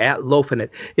Easley at Lofinit.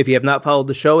 If you have not followed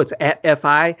the show, it's at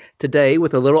FI Today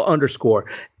with a little underscore.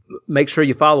 Make sure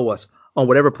you follow us on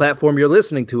whatever platform you're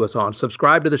listening to us on.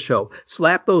 Subscribe to the show.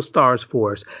 Slap those stars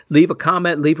for us. Leave a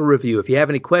comment, leave a review. If you have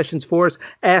any questions for us,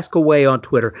 ask away on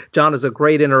Twitter. John is a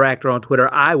great interactor on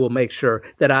Twitter. I will make sure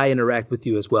that I interact with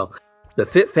you as well. The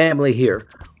Fit family here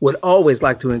would always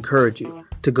like to encourage you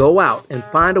to go out and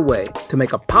find a way to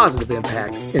make a positive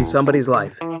impact in somebody's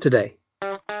life today.